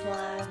days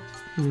left.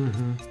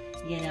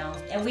 You know?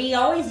 And we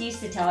always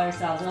used to tell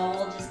ourselves, oh,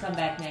 we'll just come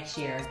back next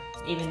year.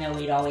 Even though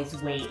we'd always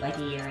wait like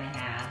a year and a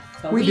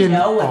half. But we didn't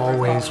know when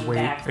always we're going wait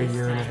back a this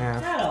year and a time.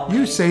 half. Not always.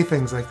 You say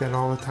things like that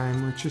all the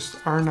time, which just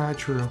are not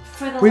true.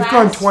 For the We've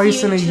gone last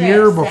twice few in a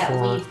year trips that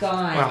before. We've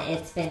gone, Well,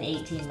 it's been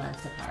 18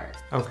 months apart.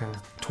 okay,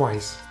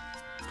 twice.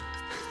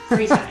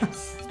 3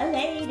 times. A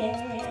lady.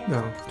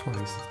 No,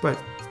 twice.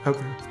 But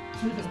okay.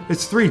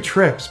 It's 3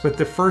 trips, but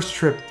the first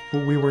trip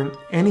we weren't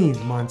any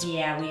months.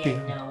 Yeah, we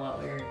didn't know what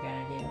we were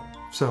gonna do.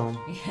 So,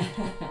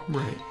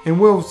 right, and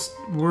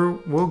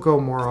we'll go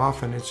more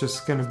often. It's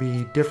just going to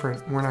be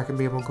different. We're not going to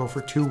be able to go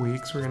for 2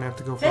 weeks. We're going to have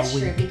to go for That's a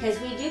week. true, because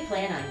we do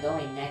plan on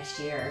going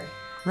next year.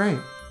 Right,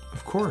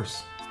 of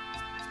course.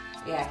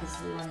 Yeah,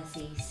 because we want to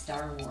see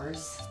Star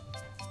Wars.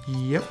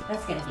 Yep.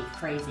 That's going to be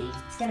crazy.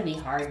 It's going to be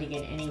hard to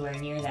get anywhere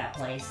near that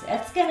place.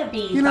 That's going to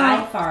be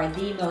by far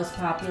the most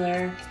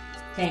popular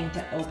thing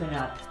to open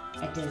up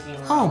at Disney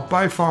World. Oh,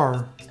 by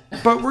far.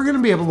 But we're going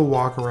to be able to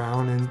walk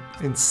around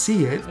and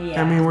see it.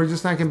 Yeah. I mean, we're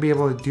just not going to be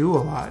able to do a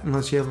lot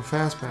unless you have a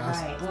fast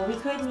pass. Right. Well, we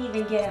couldn't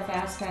even get a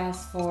fast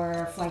pass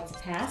for Flights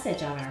of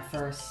Passage on our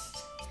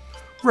first.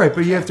 Right,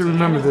 but you have to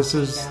remember Animal this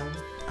is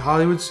Kingdom.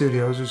 Hollywood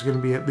Studios. There's going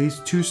to be at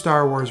least 2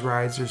 Star Wars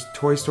rides. There's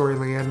Toy Story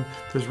Land,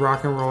 there's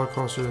Rock and Roller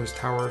Coaster, there's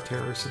Tower of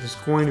Terror. So there's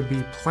going to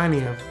be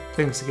plenty of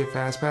things to get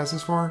fast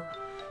passes for.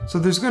 So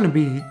there's going to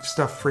be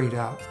stuff freed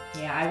up.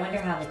 Yeah, I wonder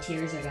how the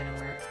tiers are going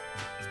to work.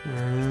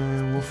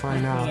 And we'll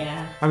find out.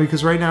 Yeah. I mean,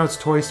 because right now it's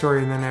Toy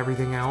Story and then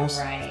everything else.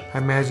 Right. I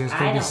imagine it's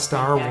going to be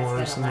Star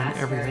Wars and then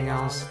Because everything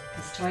else.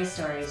 Toy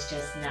Story is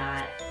just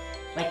not,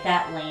 like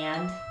that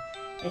land,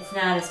 it's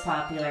not as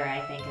popular,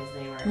 I think, as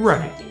they were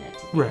expecting it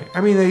to be. Right.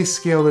 I mean, they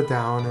scaled it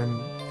down and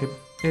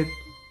it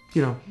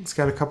it's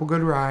got a couple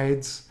good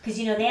rides. Because,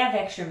 they have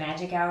extra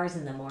magic hours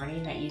in the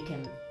morning that you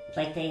can,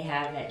 like they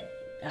have at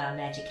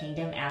Magic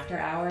Kingdom after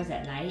hours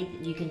at night.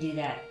 You can do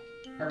that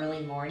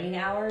early morning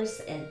hours,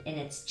 and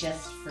it's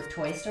just for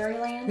Toy Story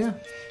Land. Yeah.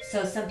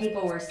 So some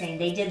people were saying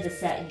they did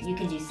you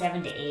can do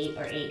 7 to 8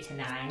 or 8 to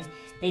 9.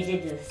 They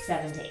did the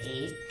 7 to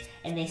 8,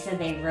 and they said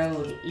they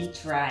rode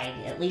each ride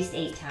at least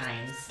 8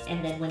 times.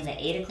 And then when the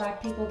 8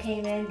 o'clock people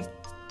came in,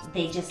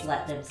 they just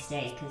let them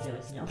stay because there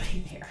was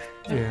nobody there.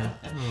 Yeah.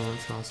 Oh,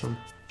 that's awesome.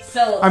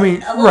 So I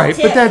mean, a little right,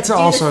 tip, but that's do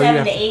also the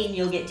 7 to 8, and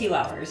you'll get 2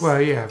 hours.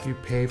 Well, yeah, if you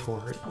pay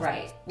for it.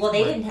 Right. Well,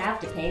 they didn't have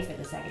to pay for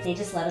the second. They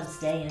just let them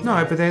stay in. No,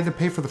 there. but they had to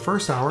pay for the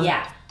first hour.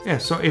 Yeah. Yeah.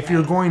 So if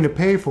you're going to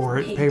pay for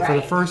it, pay for the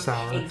Right. first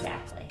hour.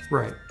 Exactly.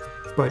 Right.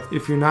 But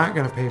if you're not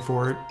going to pay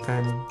for it,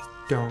 then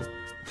don't.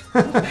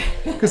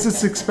 Because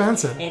it's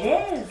expensive. It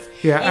is.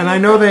 Yeah, and I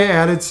know they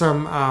added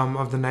some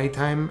of the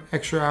nighttime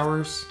extra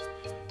hours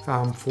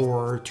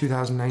for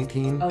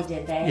 2019. Oh,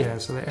 did they? Yeah,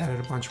 so they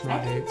added a bunch more I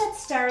think dates.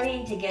 that's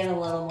starting to get a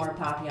little more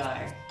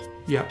popular.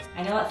 Yep.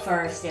 I know at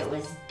first it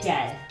was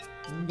dead.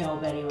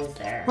 Nobody was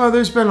there. Well,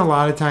 there's been a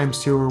lot of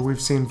times too where we've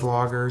seen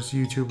vloggers,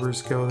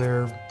 YouTubers go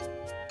there,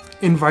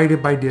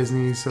 invited by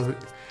Disney. So,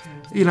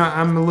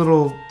 I'm a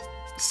little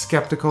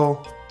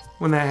skeptical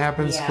when that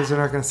happens because they're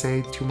not going to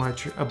say too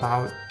much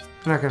about.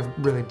 They're not going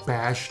to really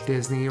bash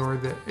Disney or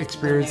the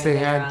experience they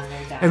had.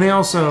 And they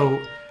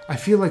also, I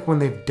feel like when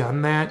they've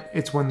done that,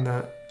 it's when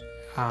the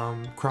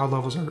crowd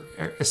levels are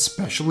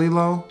especially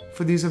low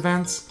for these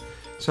events.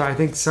 So I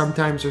think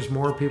sometimes there's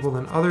more people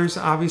than others,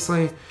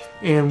 obviously.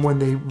 And when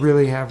they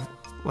really have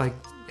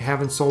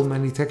haven't sold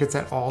many tickets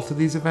at all to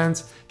these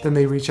events, then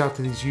they reach out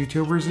to these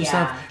YouTubers and Yeah.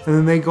 stuff, and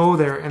then they go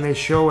there and they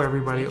show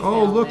everybody, They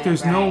oh film look, it,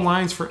 there's no right.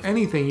 lines for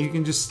anything. You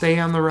can just stay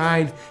on the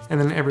ride, and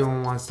then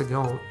everyone wants to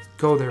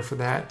go there for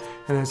that,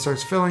 and then it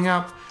starts filling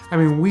up. I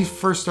mean, we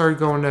first started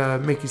going to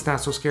Mickey's Not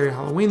So Scary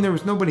Halloween. There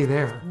was nobody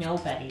there,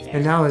 Nobody there.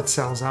 and now it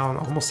sells out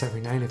almost every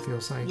night. It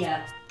feels like.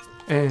 Yeah.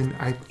 And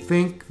I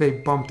think they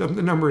bumped up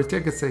the number of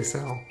tickets they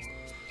sell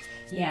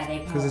Yeah, they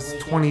probably because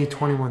it's did 20, do that.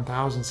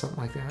 21,000, something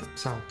like that.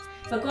 So.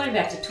 But going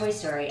back to Toy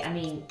Story, I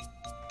mean,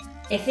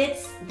 if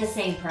it's the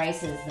same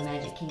price as the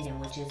Magic Kingdom,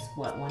 which is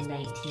what,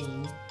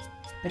 $119,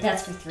 but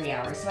that's for 3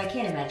 hours, so I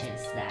can't imagine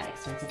it's that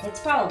expensive. It's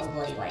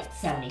probably like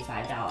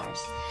 $75.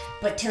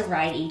 But to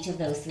ride each of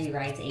those 3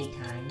 rides 8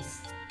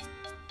 times,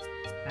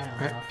 I don't know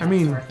if that's I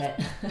mean- worth it.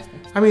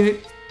 I mean,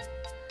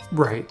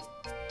 right.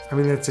 I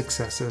mean, that's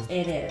excessive.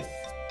 It is.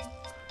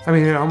 I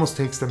mean, it almost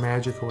takes the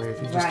magic away if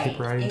you just Right. keep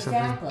riding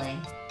Exactly.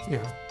 something.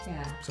 Yeah.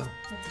 Yeah. So.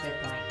 That's a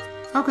good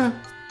point. Okay.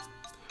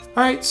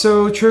 All right.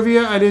 So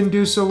trivia, I didn't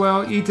do so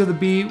well. Eat to the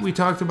Beat, we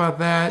talked about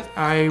that.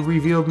 I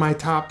revealed my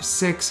top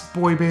 6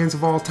 boy bands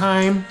of all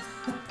time.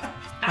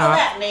 How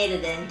that made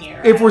it in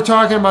here. If we're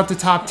talking about the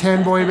top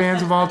 10 boy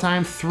bands of all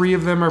time, 3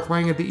 of them are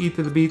playing at the Eat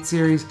to the Beat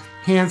series.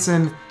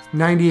 Hanson,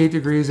 98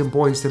 Degrees, and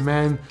Boyz II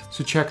Men.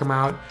 So check them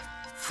out.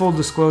 Full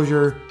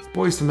disclosure,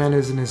 Boyz II Men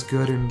isn't as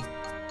good in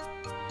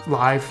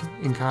live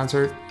in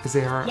concert as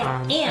they are Yeah,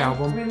 on and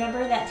album. remember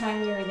that time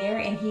we were there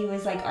and he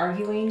was like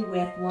arguing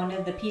with one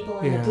of the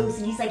people in Yeah. the booth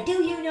and he's like,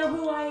 do you know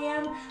who I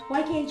am?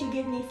 Why can't you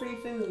give me free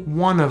food?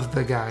 One of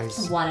the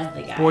guys. One of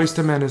the guys. Boyz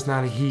II Men is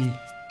not a he.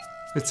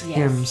 It's Yes,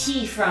 hymns.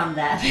 he from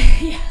that.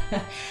 Yeah.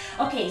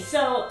 Okay,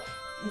 so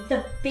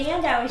the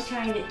band I was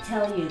trying to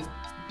tell you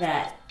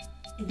that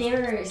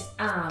there's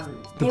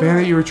The band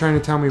that you were trying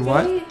to tell me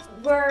what?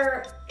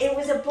 It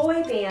was a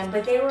boy band,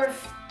 but they were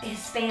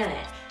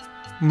Hispanic.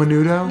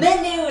 Menudo?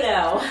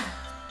 Menudo.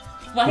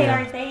 Why Yeah.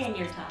 aren't they in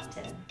your top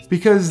 10?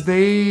 Because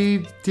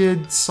they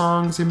did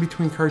songs in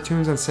between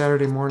cartoons on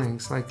Saturday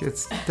mornings. Like,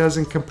 it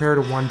doesn't compare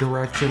to One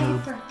Direction I or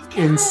forgot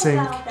In Sync.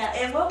 about that.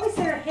 And what was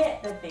their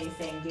hit that they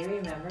sang? Do you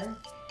remember?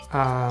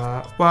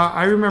 Well,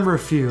 I remember a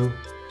few.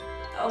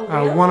 Oh,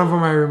 really? One of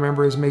them I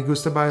remember is Me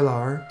Gusta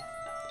Bailar.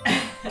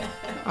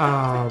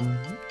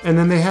 And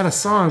then they had a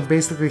song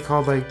basically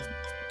called like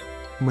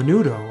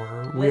Menudo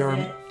or We Was Are,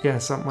 it? yeah,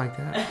 something like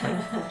that.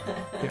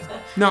 Like, yeah.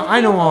 No,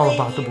 I know all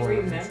about the boy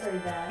Remember bands.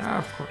 that?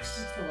 Of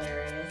course.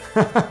 That's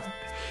hilarious.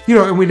 You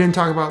know, and we didn't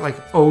talk about like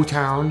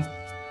O-Town.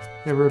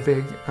 They were a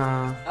big,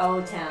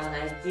 O-Town,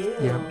 I do.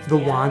 yeah, The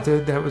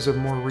Wanted. That was a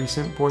more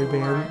recent boy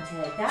band.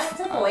 Wanted. That's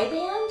a boy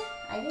band?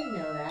 I didn't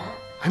know that.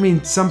 I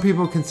mean, some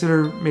people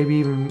consider maybe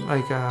even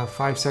like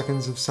 5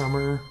 Seconds of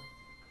Summer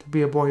to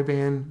be a boy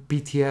band.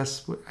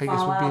 BTS, I guess,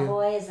 Fall would Out be.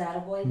 Boy, is that a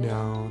boy band?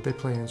 No, they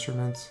play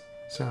instruments.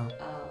 So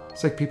Oh.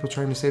 it's like people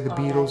trying to say the Oh,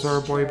 Beatles are a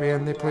that's boy true.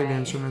 band. They play the Right.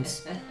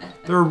 instruments.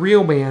 They're a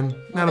real band,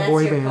 not a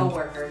boy That's your band.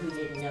 coworker who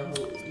didn't know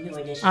who New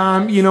Edition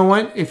was. You know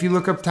what? If you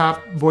look up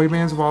top boy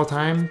bands of all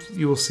time,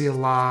 you will see a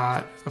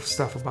lot of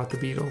stuff about the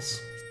Beatles.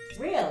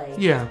 Really?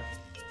 Yeah, It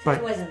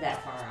but wasn't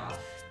that far off.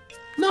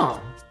 no.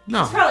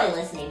 He's probably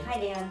listening. Hi,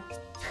 Dan.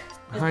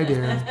 Hi,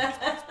 Dan.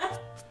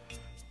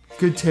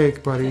 Good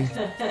take, buddy.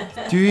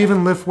 Do you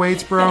even lift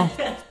weights, bro?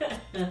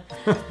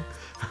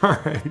 All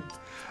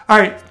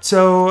right.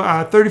 So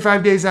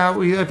 35 days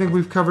out. I think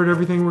we've covered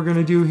everything we're going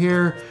to do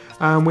here.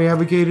 We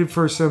advocated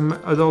for some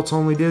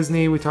adults-only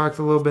Disney. We talked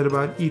a little bit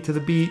about Eat to the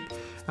Beat,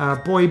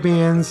 boy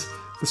bands,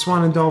 the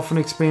Swan and Dolphin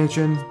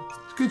expansion.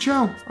 It's a good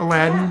show.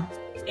 Aladdin.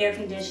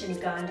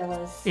 Air-conditioned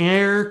gondolas.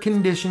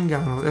 Air-conditioned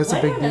gondola. That's a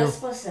When big are deal. those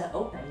supposed to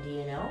open? Do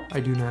you know? I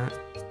do not.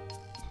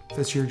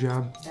 That's your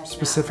job. That's not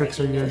Specifics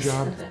are breaking your news.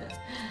 job.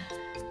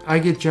 I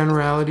get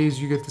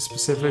generalities, you get the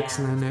specifics,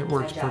 Yeah, and then it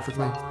works I dropped the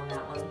perfectly. ball on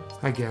that one.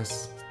 I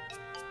guess.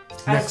 I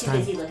was Next too time.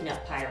 busy looking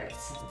up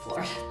pirates in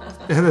Florida.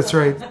 Yeah, that's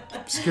right.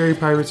 Scary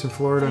pirates in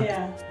Florida.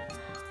 Yeah.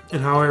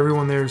 And how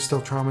everyone there is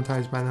still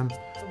traumatized by them.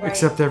 Right.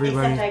 Except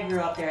everybody. Except I grew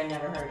up there and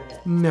never heard of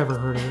it. Never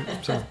heard of it.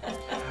 So,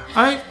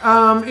 all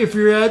right. If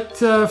you're at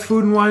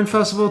Food and Wine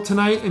Festival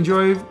tonight,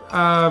 enjoy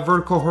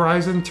Vertical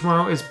Horizon.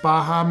 Tomorrow is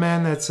Baha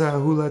Men. That's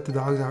Who Let the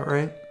Dogs Out,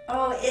 right?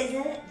 Oh, is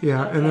it?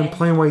 Yeah. And then Okay.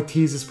 Plain White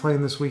Tees is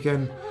playing this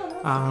weekend. Oh, that's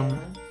a good one.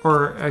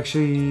 Or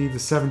actually the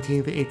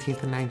 17th, the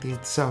 18th, and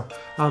 19th. So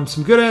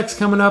some good acts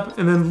coming up.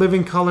 And then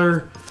Living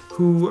Color,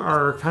 who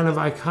are kind of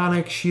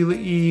iconic. Sheila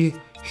E.,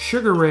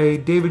 Sugar Ray,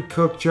 David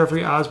Cook,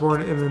 Jeffrey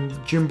Osborne, and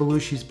then Jim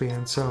Belushi's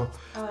band. So,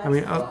 Oh, I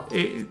mean,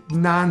 that's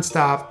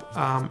non-stop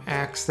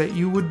acts that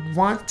you would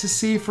want to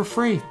see for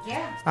free.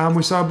 Yeah.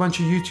 We saw a bunch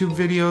of YouTube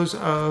videos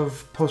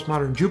of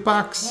Postmodern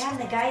Jukebox. Yeah, and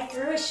the guy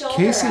threw his shoulder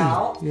Casey.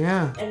 out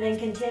Yeah. and then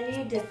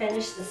continued to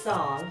finish the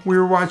song. We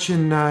were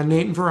watching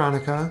Nate and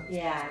Veronica.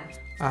 Yeah.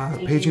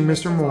 Paging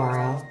Mr.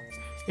 Morrow.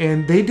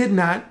 And they did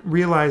not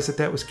realize that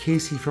that was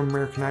Casey from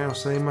American Idol,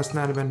 so they must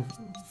not have been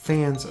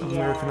fans of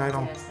American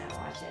Idol. Yes, I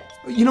watch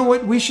it. You know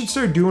what? We should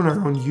start doing our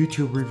own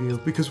YouTube review,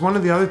 because one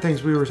of the other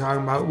things we were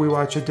talking about, we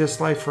watch A Disc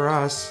Life for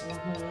Us,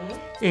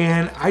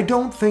 And I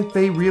don't think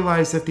they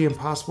realized that the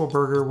Impossible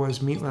Burger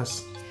was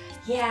meatless.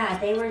 Yeah,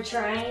 they were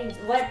trying.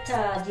 What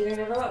do you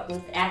remember? What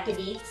with Active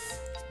Eats?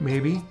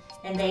 Maybe.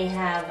 And they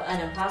have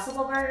an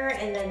Impossible Burger,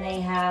 and then they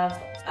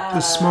have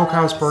The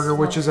Smokehouse Burger,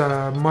 which is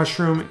a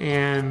mushroom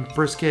and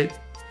brisket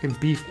and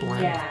beef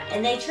blend. Yeah,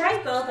 and they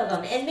tried both of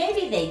them, and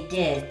maybe they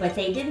did, but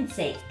they didn't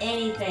say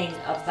anything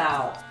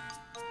about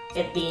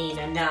it being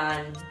a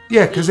non.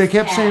 Yeah, because they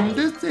kept patty.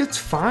 saying it's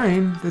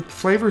fine. The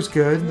flavor's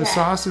good. The Yeah.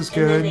 sauce is And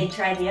good. then they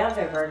tried the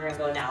other burger and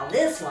go, now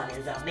this one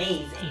is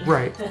amazing.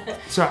 Right.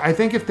 So I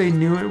think if they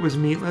knew it was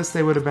meatless,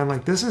 they would have been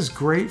like, "This is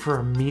great for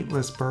a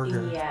meatless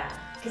burger." Yeah,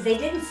 because they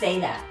didn't say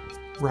that.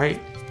 Right?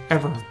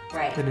 Ever.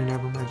 Right. They didn't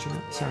ever mention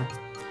it. So,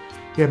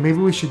 yeah, maybe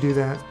we should do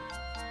that.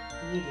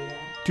 You do that.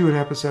 Do an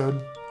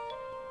episode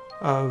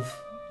of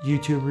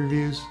YouTube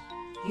reviews.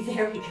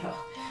 There we go.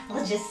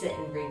 I'll just sit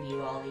and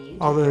review all the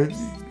YouTubers. All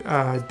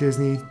the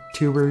Disney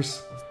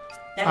tubers.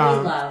 that we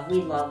love.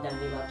 We love them.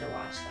 We love to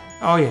watch them.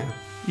 Oh yeah,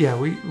 yeah.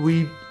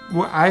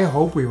 Well, I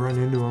hope we run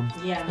into them.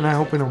 Yeah. And I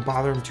hope we don't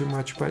bother them too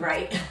much, but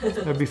Right.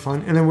 that'd be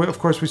fun. And then of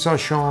course we saw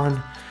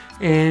Sean,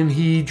 and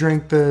he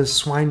drank the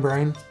swine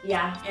brine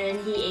Yeah, and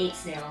he ate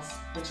snails,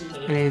 which he and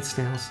hated. ate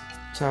snails.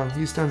 So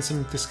he's done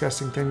some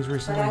disgusting things But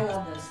recently. I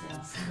love those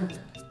snails.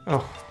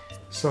 Oh,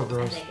 so I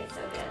gross. think it's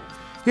so good.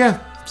 Yeah.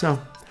 So, all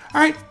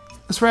right,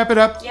 let's wrap it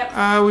up.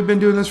 Yep. We've been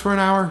doing this for an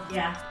hour.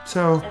 Yeah,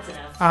 So, that's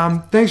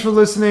enough. thanks for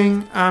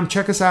listening.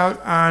 Check us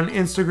out on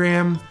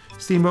Instagram,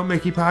 Steamboat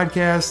Mickey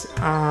Podcast,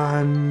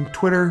 on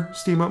Twitter,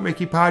 Steamboat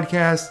Mickey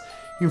Podcast.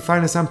 You can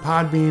find us on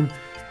Podbean,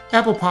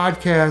 Apple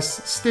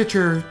Podcasts,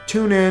 Stitcher,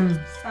 TuneIn,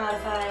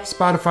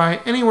 Spotify,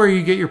 anywhere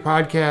you get your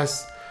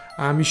podcasts.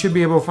 You should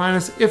be able to find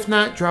us. If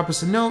not, drop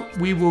us a note.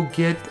 We will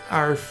get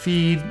our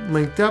feed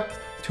linked up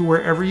to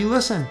wherever you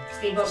listen.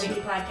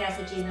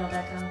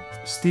 SteamboatMickeyPodcast@gmail.com.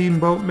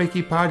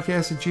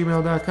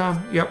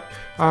 SteamboatMickeyPodcast@gmail.com. Yep.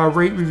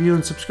 Rate, review,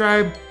 and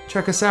subscribe.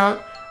 Check us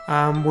out.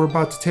 We're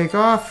about to take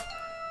off.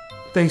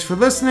 Thanks for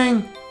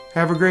listening.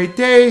 Have a great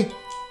day.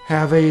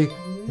 Have a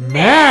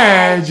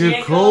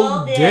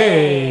magical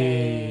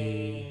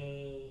day.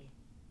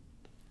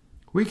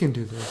 We can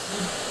do this.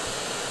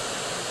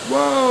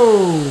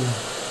 Whoa.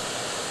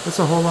 That's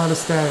a whole lot of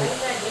Why static. is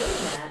that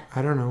doing that?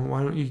 I don't know.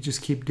 Why don't you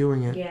just keep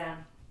doing it? Yeah.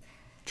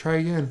 Try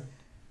again.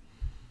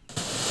 Yeah,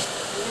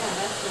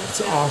 that's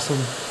It's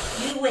awesome.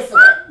 You whistle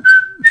it.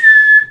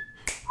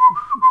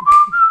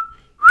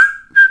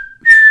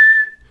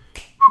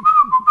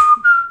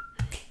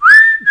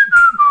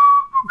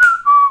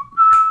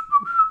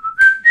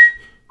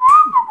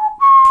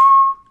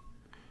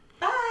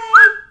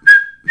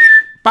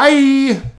 Bye. Bye.